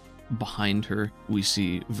first. Behind her, we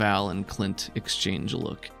see Val and Clint exchange a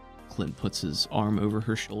look. Clint puts his arm over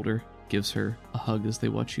her shoulder, gives her a hug as they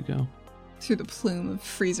watch you go. Through the plume of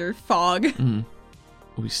freezer fog. Mm.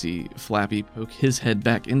 We see Flappy poke his head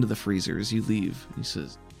back into the freezer as you leave. He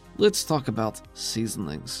says, "Let's talk about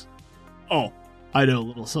seasonings." Oh, I know a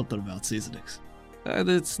little something about seasonings.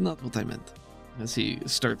 That's not what I meant. As he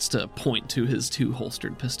starts to point to his two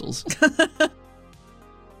holstered pistols.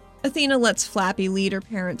 Athena lets Flappy lead her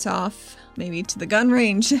parents off, maybe to the gun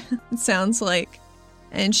range, it sounds like.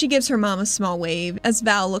 And she gives her mom a small wave as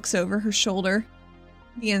Val looks over her shoulder.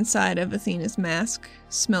 The inside of Athena's mask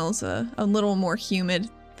smells a little more humid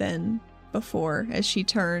than before as she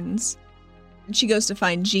turns. And she goes to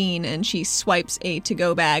find Jean and she swipes a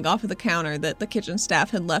to-go bag off of the counter that the kitchen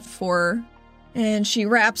staff had left for her. And she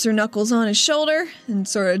wraps her knuckles on his shoulder and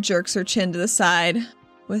sort of jerks her chin to the side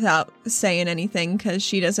without saying anything because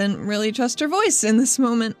she doesn't really trust her voice in this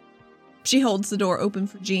moment. She holds the door open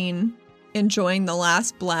for Jean, enjoying the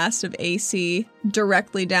last blast of AC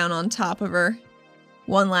directly down on top of her.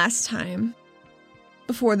 One last time,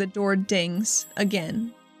 before the door dings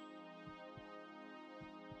again.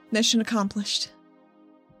 Mission accomplished.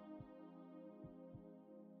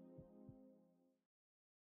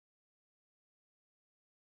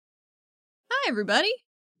 Hi, everybody.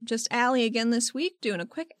 Just Allie again this week doing a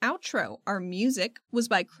quick outro. Our music was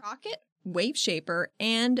by Crockett, Waveshaper,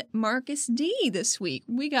 and Marcus D this week.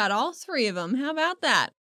 We got all three of them. How about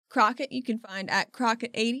that? Crockett you can find at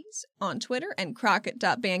Crockett80s on Twitter and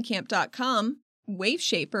crockett.bandcamp.com.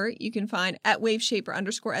 Waveshaper you can find at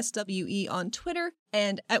Waveshaper_SWE on Twitter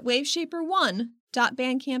and at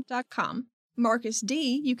Waveshaper1.bandcamp.com. Marcus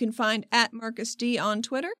D you can find at Marcus D on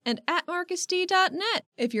Twitter and at MarcusD.net.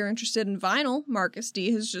 If you're interested in vinyl, Marcus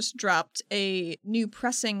D has just dropped a new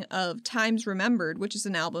pressing of Times Remembered, which is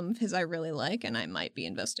an album of his I really like and I might be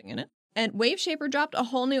investing in it. And Waveshaper dropped a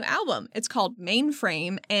whole new album. It's called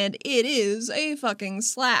Mainframe, and it is a fucking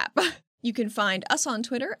slap. You can find us on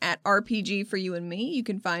Twitter at RPG for You and Me. You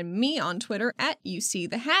can find me on Twitter at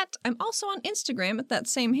YouSeeTheHat. I'm also on Instagram at that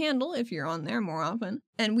same handle if you're on there more often.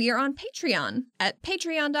 And we are on Patreon at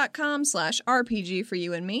patreon.com/RPG for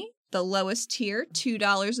You and Me. The lowest tier,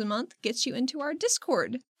 $2 a month, gets you into our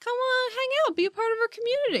Discord. Come on, hang out, be a part of our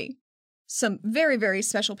community. Some very, very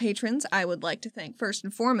special patrons I would like to thank first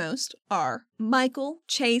and foremost are Michael,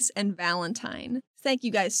 Chase, and Valentine. Thank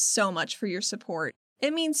you guys so much for your support.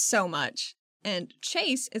 It means so much. And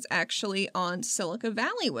Chase is actually on Silica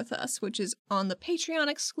Valley with us, which is on the Patreon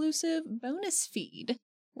exclusive bonus feed.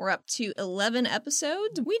 We're up to 11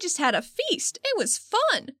 episodes. We just had a feast. It was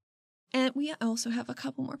fun. And we also have a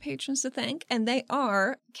couple more patrons to thank, and they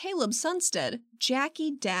are Caleb Sunstead,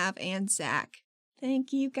 Jackie, Dav, and Zach.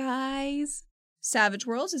 Thank you, guys. Savage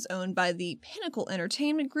Worlds is owned by the Pinnacle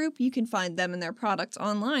Entertainment Group. You can find them and their products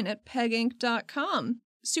online at peginc.com.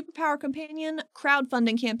 Superpower Companion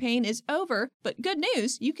crowdfunding campaign is over, but good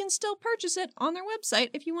news, you can still purchase it on their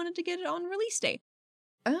website if you wanted to get it on release date.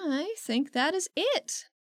 I think that is it.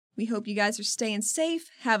 We hope you guys are staying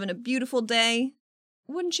safe, having a beautiful day.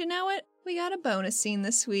 Wouldn't you know it, we got a bonus scene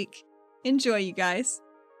this week. Enjoy, you guys.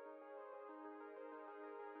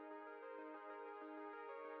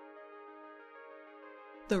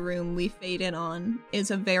 The room we fade in on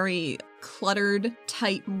is a very cluttered,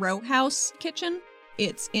 tight row house kitchen.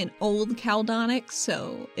 It's in old Caldonic,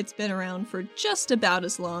 so it's been around for just about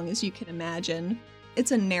as long as you can imagine.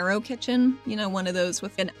 It's a narrow kitchen, you know, one of those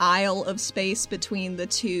with an aisle of space between the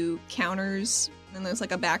two counters, and there's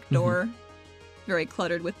like a back door. Very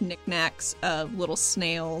cluttered with knickknacks of little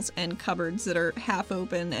snails and cupboards that are half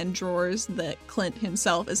open and drawers that Clint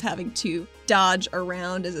himself is having to dodge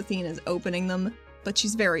around as Athena's opening them. But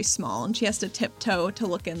she's very small and she has to tiptoe to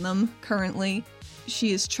look in them currently.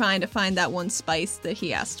 She is trying to find that one spice that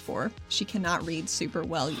he asked for. She cannot read super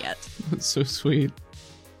well yet. That's so sweet.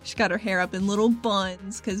 She got her hair up in little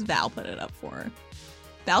buns because Val put it up for her.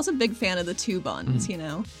 Val's a big fan of the two buns, you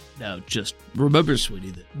know? Now, just remember,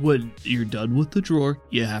 sweetie, that when you're done with the drawer,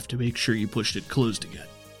 you have to make sure you pushed it closed again.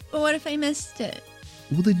 But what if I missed it?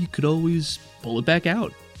 Well, then you could always pull it back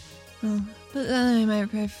out. Oh, but then I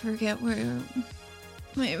might forget where...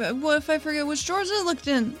 Wait, what if I forget which drawers I looked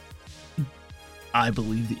in? I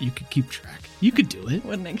believe that you could keep track. You could do it.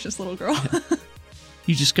 What an anxious little girl.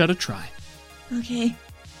 You just gotta try. Okay.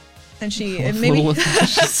 And she... Oh, and maybe...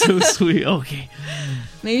 She's so sweet. Okay.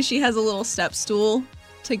 Maybe she has a little step stool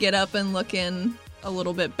to get up and look in a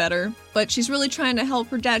little bit better. But she's really trying to help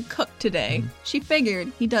her dad cook today. She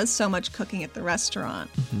figured he does so much cooking at the restaurant.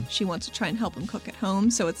 She wants to try and help him cook at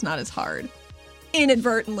home so it's not as hard.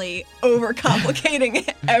 Inadvertently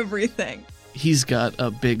overcomplicating everything. He's got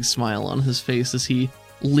a big smile on his face as he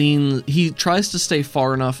tries to stay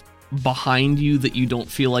far enough behind you that you don't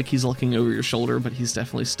feel like he's looking over your shoulder, but he's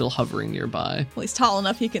definitely still hovering nearby. Well, he's tall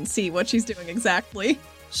enough he can see what she's doing exactly.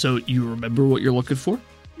 So, you remember what you're looking for?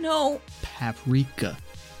 No. Paprika.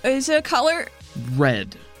 Is it a color?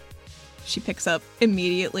 Red. She picks up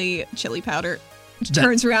immediately chili powder. She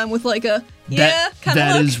turns around with like a, kind of look.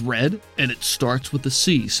 That is red, and it starts with a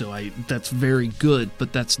C, so that's very good,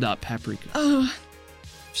 but that's not paprika. Oh.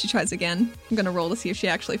 She tries again. I'm going to roll to see if she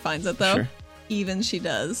actually finds it, though. Sure. Even she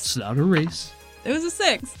does. It's not a race. It was a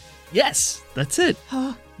 6. Yes, that's it.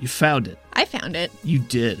 Oh, You found it. I found it. You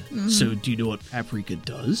did. So do you know what paprika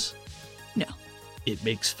does? No. It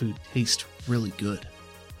makes food taste really good.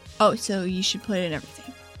 Oh, so you should put it in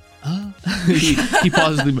everything. He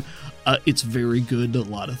pauses. It's very good at a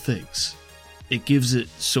lot of things. It gives it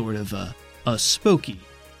sort of a smoky,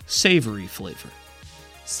 savory flavor.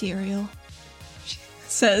 Cereal, she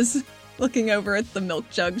says, looking over at the milk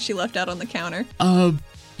jug she left out on the counter.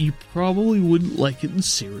 You probably wouldn't like it in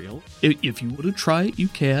cereal. If you want to try it, you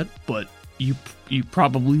can, but you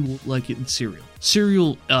probably won't like it in cereal.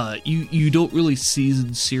 Cereal, you don't really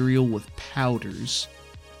season cereal with powders.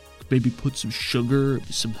 Maybe put some sugar,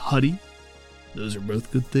 some honey. Those are both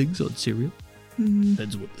good things on cereal.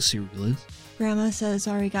 Depends what the cereal is. Grandma says it's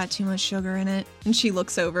already got too much sugar in it. And she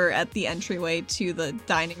looks over at the entryway to the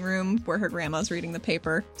dining room where her grandma's reading the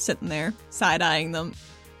paper, sitting there, side-eyeing them.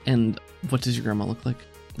 And what does your grandma look like?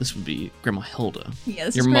 This would be Grandma Hilda. Yeah,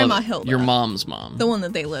 this Your is Grandma mother- Hilda. Your mom's mom. The one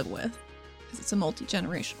that they live with. Because it's a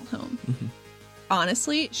multi-generational home.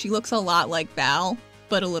 Honestly, she looks a lot like Val,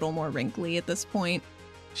 but a little more wrinkly at this point.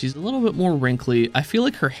 She's a little bit more wrinkly. I feel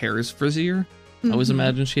like her hair is frizzier. I always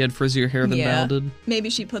imagined she had frizzier hair than Val did. Maybe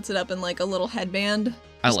she puts it up in like a little headband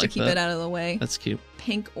I just like to keep that. it out of the way. That's cute.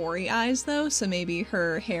 Pink Ori eyes though, so maybe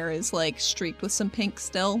her hair is like streaked with some pink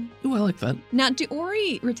still. Ooh, I like that. Now, do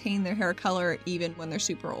Ori retain their hair color even when they're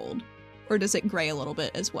super old? Or does it gray a little bit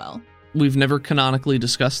as well? We've never canonically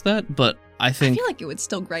discussed that, but I I think feel like it would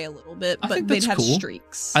still gray a little bit, I but think they'd that's have cool.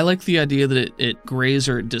 streaks. I like the idea that it grays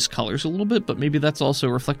or it discolors a little bit, but maybe that's also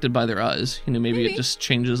reflected by their eyes. Maybe it just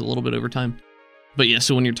changes a little bit over time. But yeah,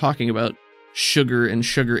 so when you're talking about sugar and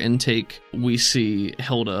sugar intake, we see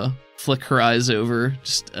Hilda flick her eyes over,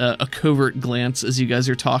 just a covert glance as you guys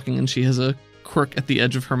are talking, and she has a quirk at the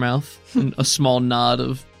edge of her mouth and a small nod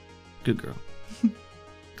of, good girl.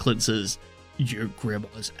 Clint says, your grandma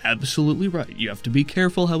is absolutely right. You have to be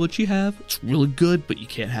careful how much you have. It's really good, but you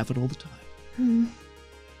can't have it all the time.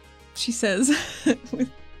 She says,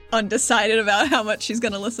 undecided about how much she's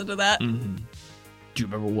going to listen to that. Mm-hmm. Do you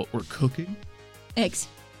remember what we're cooking? Eggs.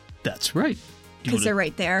 That's right. Because they're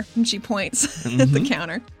right there. And she points at the Mhm.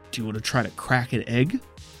 counter. Do you want to try to crack an egg?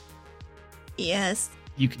 Yes.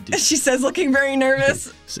 You can do She says, looking very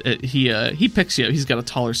nervous. it. He picks you up. He's got a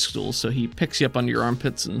taller stool, so he picks you up under your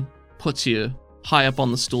armpits and puts you high up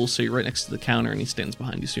on the stool so you're right next to the counter, and he stands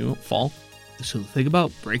behind you so you won't fall. So the thing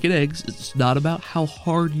about breaking eggs is it's not about how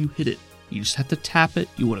hard you hit it. You just have to tap it.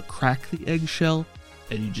 You want to crack the eggshell,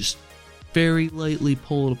 and you just very lightly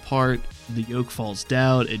pull it apart. The yolk falls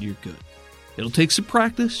down, and you're good. It'll take some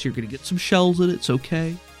practice. You're going to get some shells in it. It's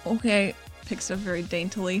okay. Okay. Picks it up very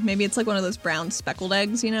daintily. Maybe it's like one of those brown speckled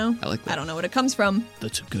eggs, I like that. I don't know what it comes from.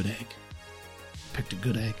 That's a good egg. Picked a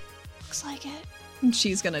good egg. Looks like it. And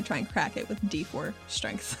she's going to try and crack it with D4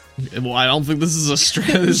 strength. Well, I don't think this is a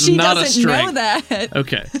strength. This She is not a doesn't strength. know that.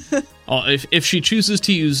 Okay. If she chooses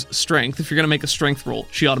to use strength, if you're going to make a strength roll,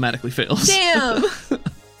 she automatically fails. Damn.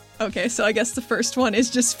 Okay, so I guess the first one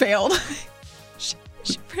is just failed.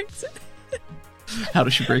 she breaks it. How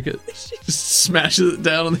does she break it? Just smashes it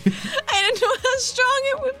down on the... I didn't know how strong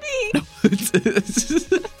it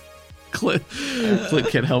would be. Clint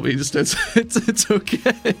can't help me. He just it's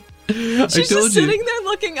okay. She's just sitting there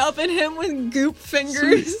looking up at him with goop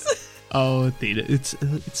fingers. Oh, Athena,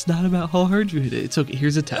 it's not about how hard you hit it. It's okay.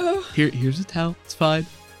 Here's a towel. Oh. Here's a towel. It's fine.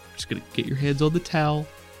 I'm just gonna get your hands on the towel.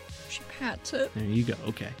 She pats it. There you go.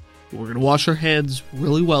 Okay. We're gonna wash our hands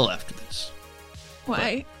really well after this.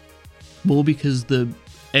 Why? Well, because the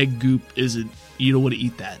egg goop isn't... You don't want to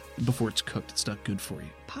eat that before it's cooked. It's not good for you.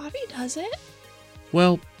 Pavi does it.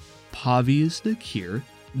 Well, Pavi is Nakir.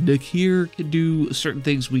 Nakir can do certain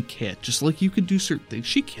things we can't, just like you can do certain things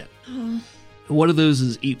she can't. Oh. One of those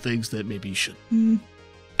is eat things that maybe you shouldn't.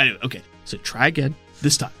 Anyway, okay, so try again.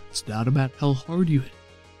 This time, it's not about how hard you hit.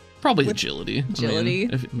 Probably With agility. agility.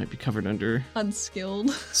 If it might be covered under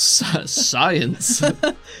Unskilled. science.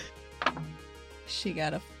 She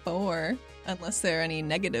got a 4. Unless there are any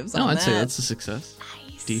negatives No, on I'd that. say that's a success.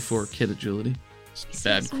 Nice. D4 kid agility.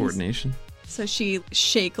 Bad coordination. So she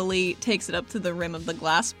shakily takes it up to the rim of the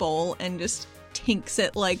glass bowl and just tinks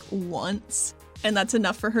it like once. And that's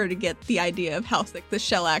enough for her to get the idea of how thick the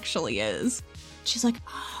shell actually is. She's like,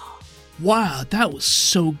 oh. Wow, that was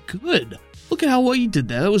so good. Look at how well you did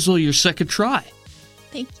that. That was only your second try.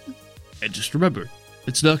 Thank you. And just remember,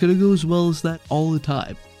 it's not going to go as well as that all the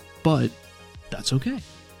time, but that's okay.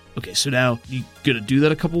 Okay, so now you're going to do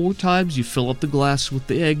that a couple more times. You fill up the glass with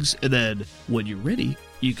the eggs, and then when you're ready,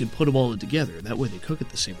 you can put them all in together. That way they cook at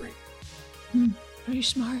the same rate. Very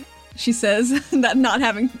smart. She says, that not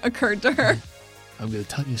having occurred to her. I'm going to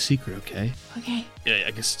tell you a secret, okay? Okay. Yeah,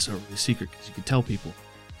 I guess it's not really a secret because you can tell people.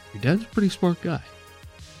 Your dad's a pretty smart guy.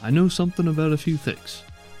 I know something about a few things.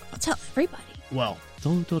 I'll tell everybody. Well,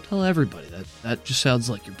 don't tell everybody. That just sounds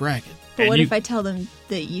like you're bragging. But And what you- if I tell them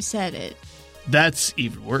that you said it? That's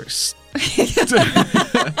even worse.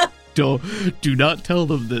 Do not tell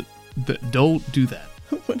them that. Don't do that.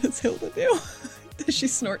 What does Hilda do? Does she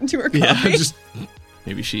snort into her coffee? Yeah, just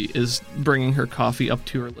maybe she is bringing her coffee up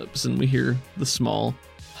to her lips, and we hear the small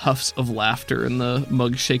huffs of laughter and the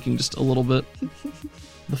mug shaking just a little bit.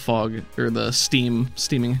 The fog or the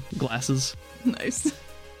steaming glasses. Nice.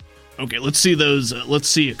 Okay, let's see those. Let's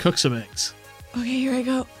see you cook some eggs. Okay, here I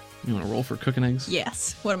go. You want to roll for cooking eggs?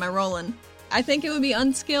 Yes. What am I rolling? I think it would be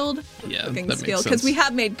unskilled Yeah, cooking that skill makes because sense. we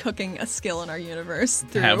have made cooking a skill in our universe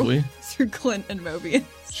through Have we? through Clint and Mobius.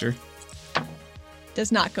 Sure.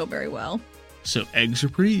 Does not go very well. So eggs are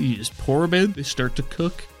pretty. You just pour them in. They start to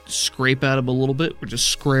cook. Scrape at them a little bit. We're just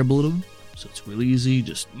scrambling them. So it's really easy.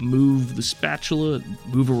 Just move the spatula and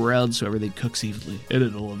move it around so everything cooks evenly. And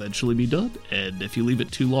it'll eventually be done. And if you leave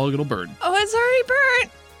it too long, it'll burn. Oh, it's already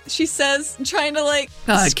burnt. She says, trying to like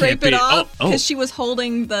Ah, it scrape can't it be. off Oh. because she was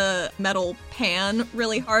holding the metal pan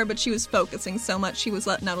really hard, but she was focusing so much she was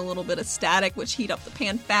letting out a little bit of static, which heat up the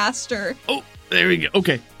pan faster. Oh, there we go.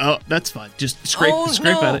 Okay. Oh, that's fine. Just scrape Oh,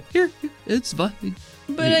 scrape no. at it. Here. It's fine.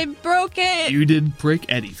 But I broke it. You didn't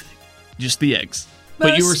break anything. Just the eggs.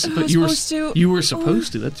 But you were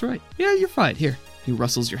supposed to. That's right. Yeah, you're fine. Here. He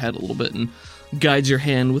rustles your head a little bit and guides your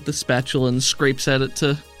hand with the spatula and scrapes at it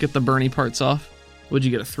to get the burny parts off. What'd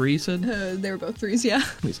you get, a 3, you said? They were both 3s, yeah.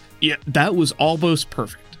 Yeah, that was almost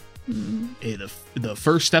perfect. Hey, the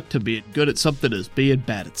first step to being good at something is being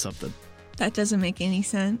bad at something. That doesn't make any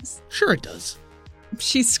sense. Sure it does.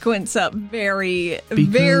 She squints up very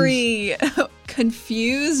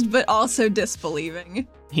confused, but also disbelieving.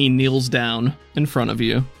 He kneels down in front of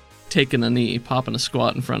you, taking a knee, popping a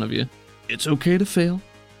squat in front of you. It's okay to fail.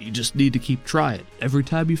 You just need to keep trying. Every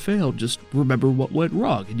time you fail, just remember what went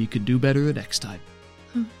wrong, and you can do better the next time.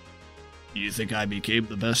 You think I became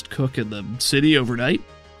the best cook in the city overnight?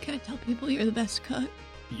 Can I tell people you're the best cook?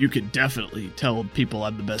 You can definitely tell people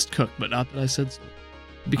I'm the best cook, but not that I said so.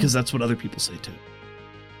 Because that's what other people say too.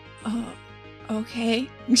 Okay.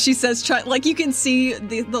 She says, like you can see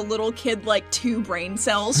the little kid, like 2 brain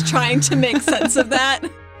cells trying to make sense of that.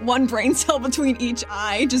 1 brain cell between each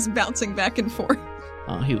eye, just bouncing back and forth.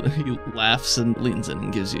 He laughs and leans in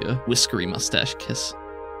and gives you a whiskery mustache kiss.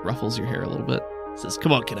 Ruffles your hair a little bit. Says,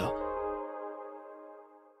 come on, kiddo.